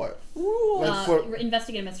been for? Like for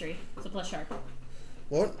Investigate a mystery. It's a plus sharp.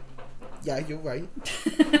 what? Yeah, you're right.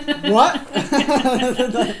 What?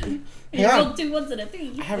 You Yeah. rolled 2 1s and a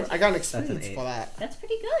 3. I got an an experience 8. for that. That's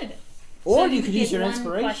pretty good. Or So you could use get your one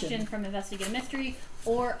inspiration. question from Investigate a Mystery,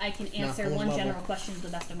 or I can answer I'm on one level. general question to the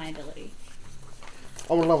best of my ability.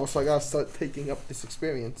 I'm on level, so I gotta start taking up this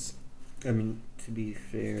experience. I mean, to be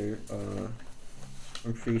fair,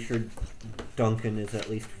 I'm pretty sure Duncan is at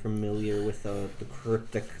least familiar with the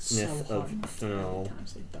crypticness of snow,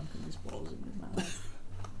 Times they dunking these balls in your mouth.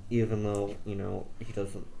 even though, you know, he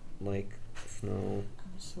doesn't like snow.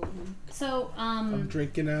 I'm so weak. So, I'm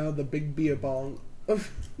drinking out of the big beer bong.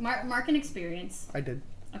 mark an experience. I did.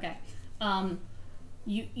 Okay.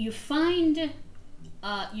 You find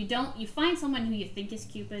you find someone who you think is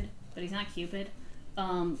Cupid, but he's not Cupid.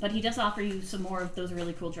 But he does offer you some more of those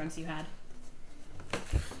really cool drinks you had.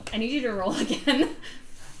 I need you to roll again.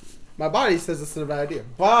 My body says it's a bad idea,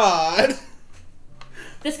 but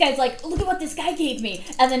This guy's like, look at what this guy gave me,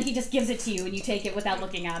 and then he just gives it to you, and you take it without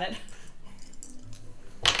looking at it.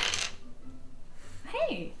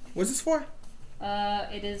 Hey, what's this for?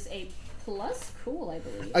 it is a plus cool, I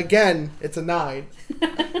believe. Again, it's a 9.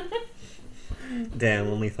 Damn,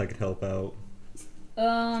 only if I could help out.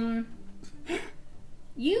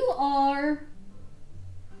 You are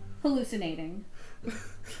hallucinating.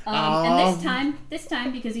 And this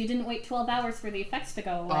time, because you didn't wait 12 hours for the effects to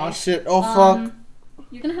go away. Oh shit! Oh fuck!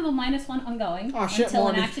 You're gonna have a -1 ongoing Aw, shit, until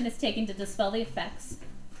an Morty. action is taken to dispel the effects.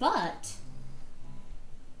 But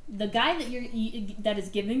the guy that is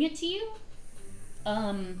giving it to you,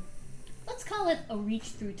 let's call it a reach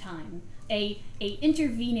through time, a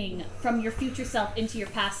intervening from your future self into your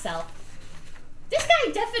past self. This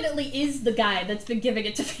guy definitely is the guy that's been giving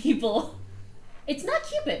it to people. It's not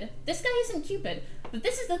Cupid. This guy isn't Cupid. But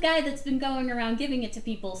this is the guy that's been going around giving it to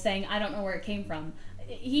people saying, I don't know where it came from.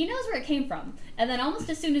 He knows where it came from. And then almost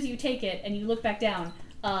as soon as you take it and you look back down,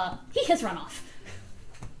 He has run off.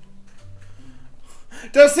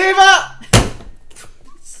 Deceiver!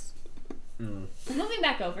 Moving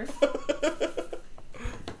back over.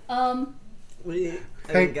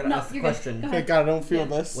 I gotta No, ask the you're good. question. Go Thank God I don't feel Yeah.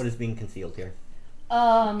 this. What is being concealed here?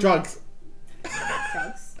 Drugs.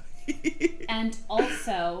 Drugs. And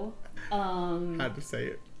also, Had to say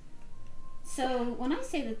it. so when I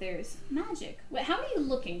say that there's magic, wait, how are you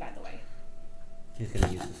looking, by the way? He's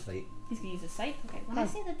gonna use the slate. He's gonna use a sight. Okay. When I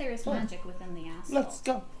say that there is magic within the asphalt, Let's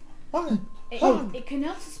go. On. it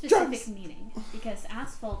connotes a specific meaning because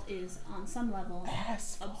asphalt is on some level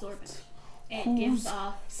absorbent. It gives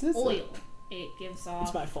off oil. It gives off.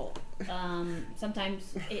 It's my fault.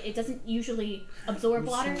 Sometimes it doesn't usually absorb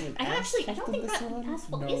water. I don't think that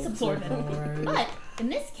asphalt is absorbent. But in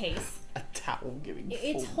this case, A towel getting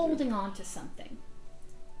it's folded. holding on to something.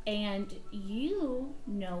 And you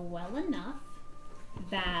know well enough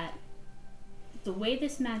that the way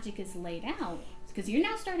this magic is laid out, because you're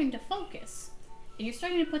now starting to focus, and you're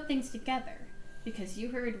starting to put things together, because you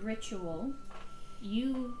heard ritual,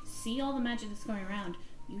 you see all the magic that's going around,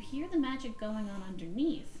 you hear the magic going on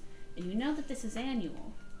underneath, and you know that this is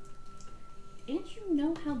annual, and you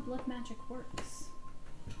know how blood magic works.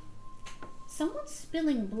 Someone's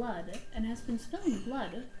spilling blood, and has been spilling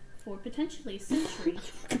blood for potentially a century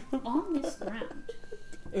on this ground.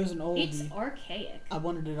 It was an oldie. It's archaic I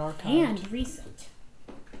wanted it archived. and recent.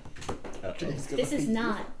 Uh-oh. This is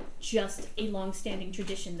not just a long-standing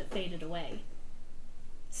tradition that faded away.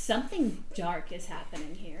 Something dark is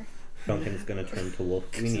happening here. Duncan's gonna turn to Wolf.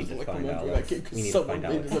 We need to Like, find remember Alex. that kid, 'cause We need to someone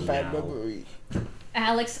find made Alex it a bad now. memory.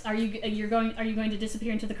 Alex, are you going to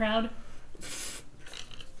disappear into the crowd?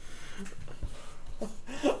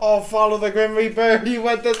 Oh, follow the Grim Reaper. He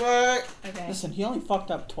went this way. Okay. Listen, he only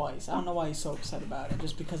fucked up twice. I don't know why he's so upset about it.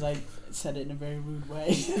 Just because I said it in a very rude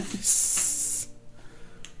way.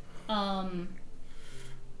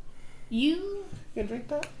 You You drink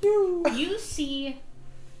that? you see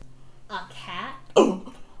a cat.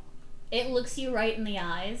 It looks you right in the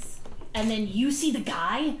eyes, and then you see the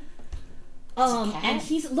guy. And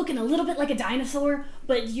he's looking a little bit like a dinosaur,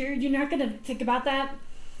 but you're not gonna think about that.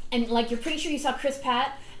 And like you're pretty sure you saw Chris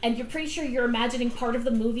Pratt, and you're pretty sure you're imagining part of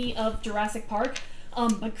the movie of Jurassic Park.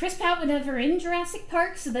 But Chris Pratt was never in Jurassic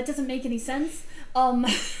Park, so that doesn't make any sense.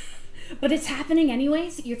 But it's happening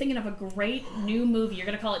anyways. You're thinking of a great new movie. You're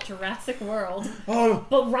gonna call it Jurassic World. Oh,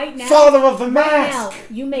 But right now, Father of the right now, Mask.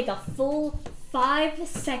 you make a full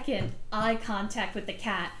 5-second eye contact with the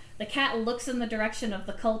cat. The cat looks in the direction of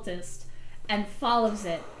the cultist and follows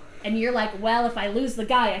it. And you're like, well, if I lose the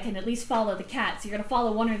guy, I can at least follow the cat. So you're gonna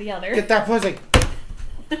follow one or the other. Get that pussy.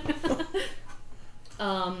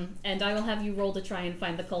 And I will have you roll to try and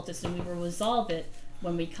find the cultist, and we will resolve it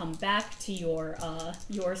when we come back to your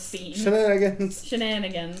scene.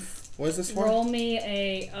 Shenanigans. What is this for? Roll me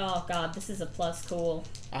a. Oh god, this is a plus. Cool.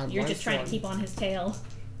 You're just trying to keep on his tail.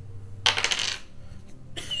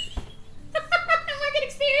 Market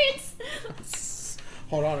experience.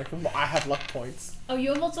 Hold on, I have luck points. Oh,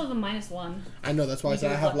 you also have a -1. I know, that's why I You said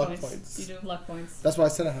do I have luck You points. do have luck points. That's why I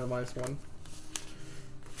said I had a -1.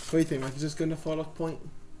 What do you think, Mike? Is this good enough for a luck point?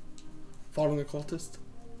 Following a cultist?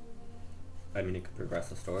 I mean, it could progress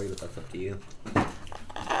the story, but that's up to you.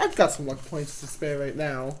 I've got some luck points to spare right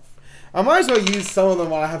now. I might as well use some of them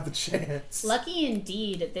while I have the chance. Lucky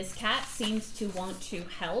indeed, this cat seems to want to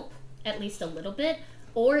help, at least a little bit,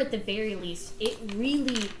 or at the very least, it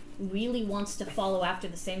really, really wants to follow after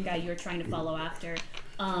the same guy you're trying to follow after.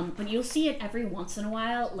 But you'll see it every once in a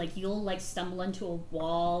while, like you'll like stumble into a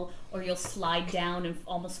wall, or you'll slide down and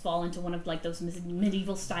almost fall into one of like those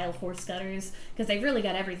medieval style horse gutters, because they've really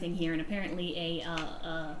got everything here, and apparently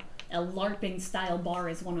a LARPing style bar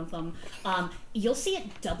is one of them. You'll see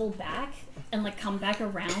it double back and like come back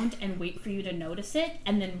around and wait for you to notice it,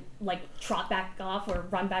 and then like trot back off or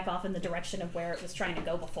run back off in the direction of where it was trying to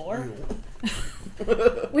go before.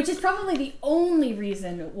 Which is probably the only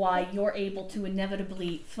reason why you're able to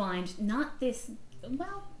inevitably find not this.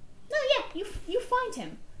 Well, no, yeah, you find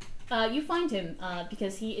him. You find him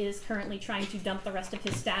because he is currently trying to dump the rest of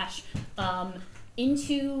his stash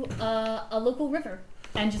into a local river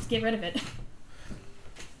and just get rid of it.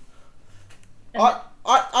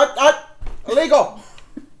 Illegal!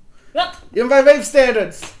 Even by rave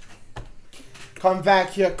standards! Come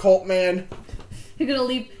back here, cult man. He's gonna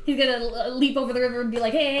leap over the river and be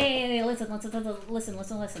like, hey, listen. I'm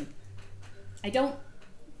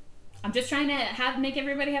just trying to make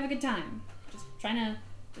everybody have a good time. Just trying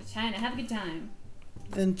to have a good time.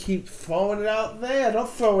 Then keep throwing it out there. Don't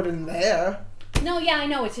throw it in there. No, yeah, I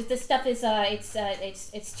know. It's just this stuff is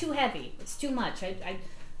it's too heavy. It's too much.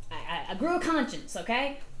 I grew a conscience,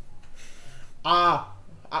 okay?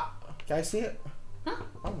 Can I see it? Huh?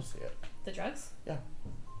 I want to see it. The drugs? Yeah.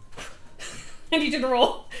 I need you to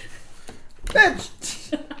roll. Bitch!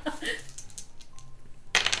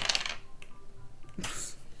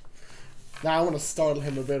 Now I want to startle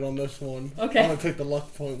him a bit on this one. Okay. I'm going to take the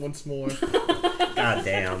luck point once more. God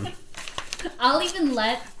damn. I'll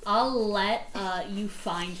let you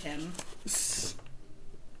find him.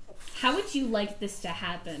 How would you like this to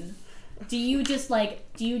happen? Do you just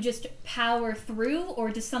power through, or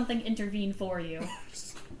does something intervene for you?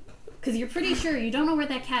 Because you're pretty sure you don't know where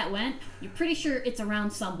that cat went. You're pretty sure it's around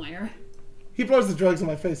somewhere. He blows the drugs in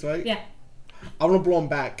my face, right? Yeah. I'm going to blow him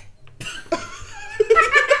back.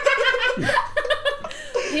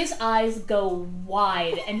 His eyes go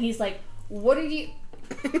wide, and he's like, "What are you?"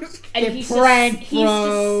 And Get pranked,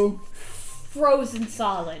 bro. just frozen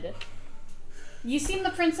solid. You seen The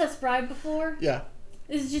Princess Bride before? Yeah.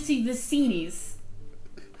 This is just Vicini's.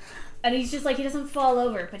 And he's just like, he doesn't fall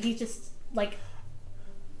over, but he's just like,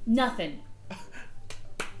 nothing.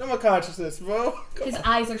 No more consciousness, bro. His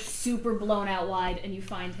eyes are super blown out wide, and you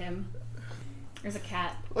find him. There's a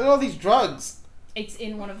cat. Look at all these drugs. It's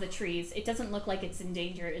in one of the trees. It doesn't look like it's in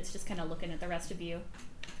danger. It's just kind of looking at the rest of you.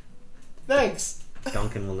 Thanks.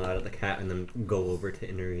 Duncan will nod at the cat and then go over to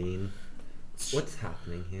intervene. What's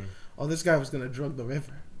happening here? Oh, this guy was going to drug the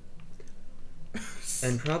river.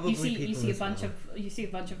 And probably You see a people bunch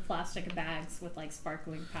as of plastic bags with like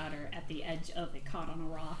sparkling powder at the edge of it, caught on a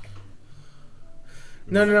rock.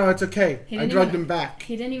 No, it's okay. He I didn't drugged even- him back.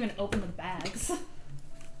 He didn't even open the bags. well.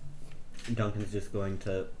 Duncan's just going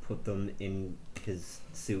to put them in his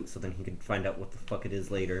suit so then he can find out what the fuck it is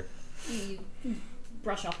later. You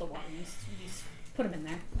brush off the water and you just put them in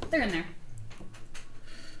there. They're in there.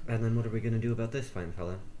 And then what are we going to do about this fine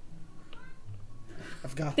fella?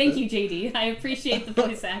 I've got Thank this. you, JD. I appreciate the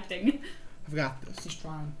voice acting. I've got this. Just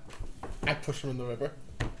trying. I push him in the river.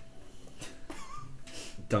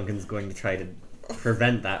 Duncan's going to try to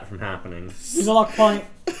prevent that from happening. Use a luck point.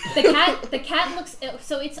 The cat looks,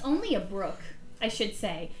 so it's only a brook, I should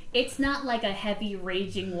say. It's not like a heavy,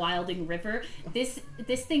 raging, wilding river. This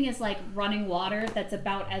thing is like running water that's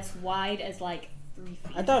about as wide as like 3 feet.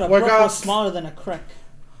 I thought a Work brook out. was smaller than a creek.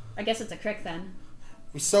 I guess it's a creek then.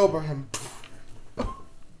 We sober him.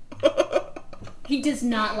 He does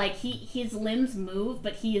not like, his limbs move,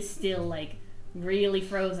 but he is still like really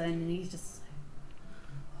frozen, and he's just.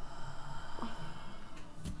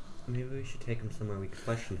 Maybe we should take him somewhere we can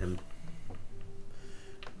question him.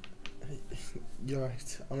 You're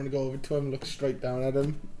right. I'm gonna go over to him, look straight down at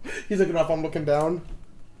him. He's looking up, I'm looking down.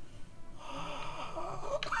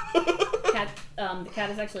 The cat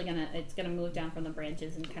is actually gonna move down from the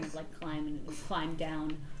branches and kind of like climb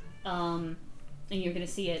down, and you're gonna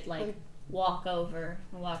see it like walk over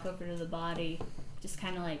to the body, just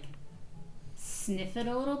kind of like sniff it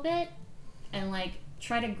a little bit, and like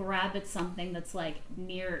try to grab at something that's like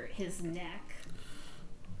near his neck.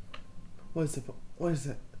 What is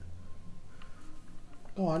it?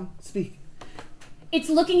 Go on, speak. It's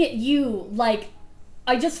looking at you like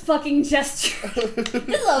I just fucking gestured.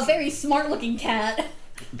 This is a very smart looking cat.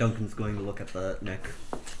 Duncan's going to look at the neck.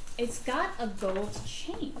 It's got a gold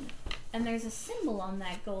chain, and there's a symbol on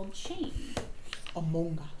that gold chain.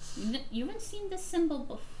 Among Us. You haven't seen this symbol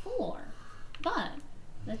before, but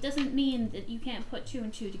that doesn't mean that you can't put 2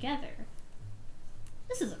 and 2 together.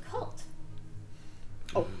 This is a cult.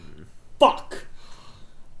 Oh, fuck!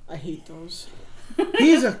 I hate those.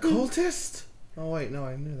 He's a cultist? Oh wait, no,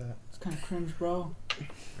 I knew that. It's kind of cringe, bro.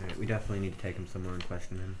 Alright, we definitely need to take him somewhere and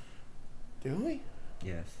question him. Do we?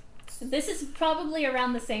 Yes. This is probably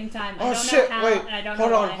around the same time. I Oh don't shit, know how, wait. and I don't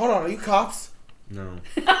Hold know on, why. hold on. Are you cops? No.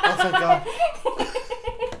 Oh, thank God.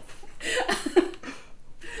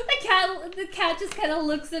 The cat just kind of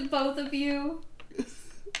looks at both of you.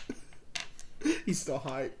 He's still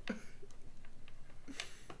high.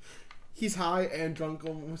 He's high and drunk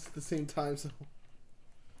almost at the same time, so.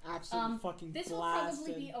 Absolutely fucking This will blasted.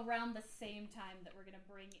 probably be around the same time that we're gonna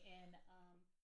bring in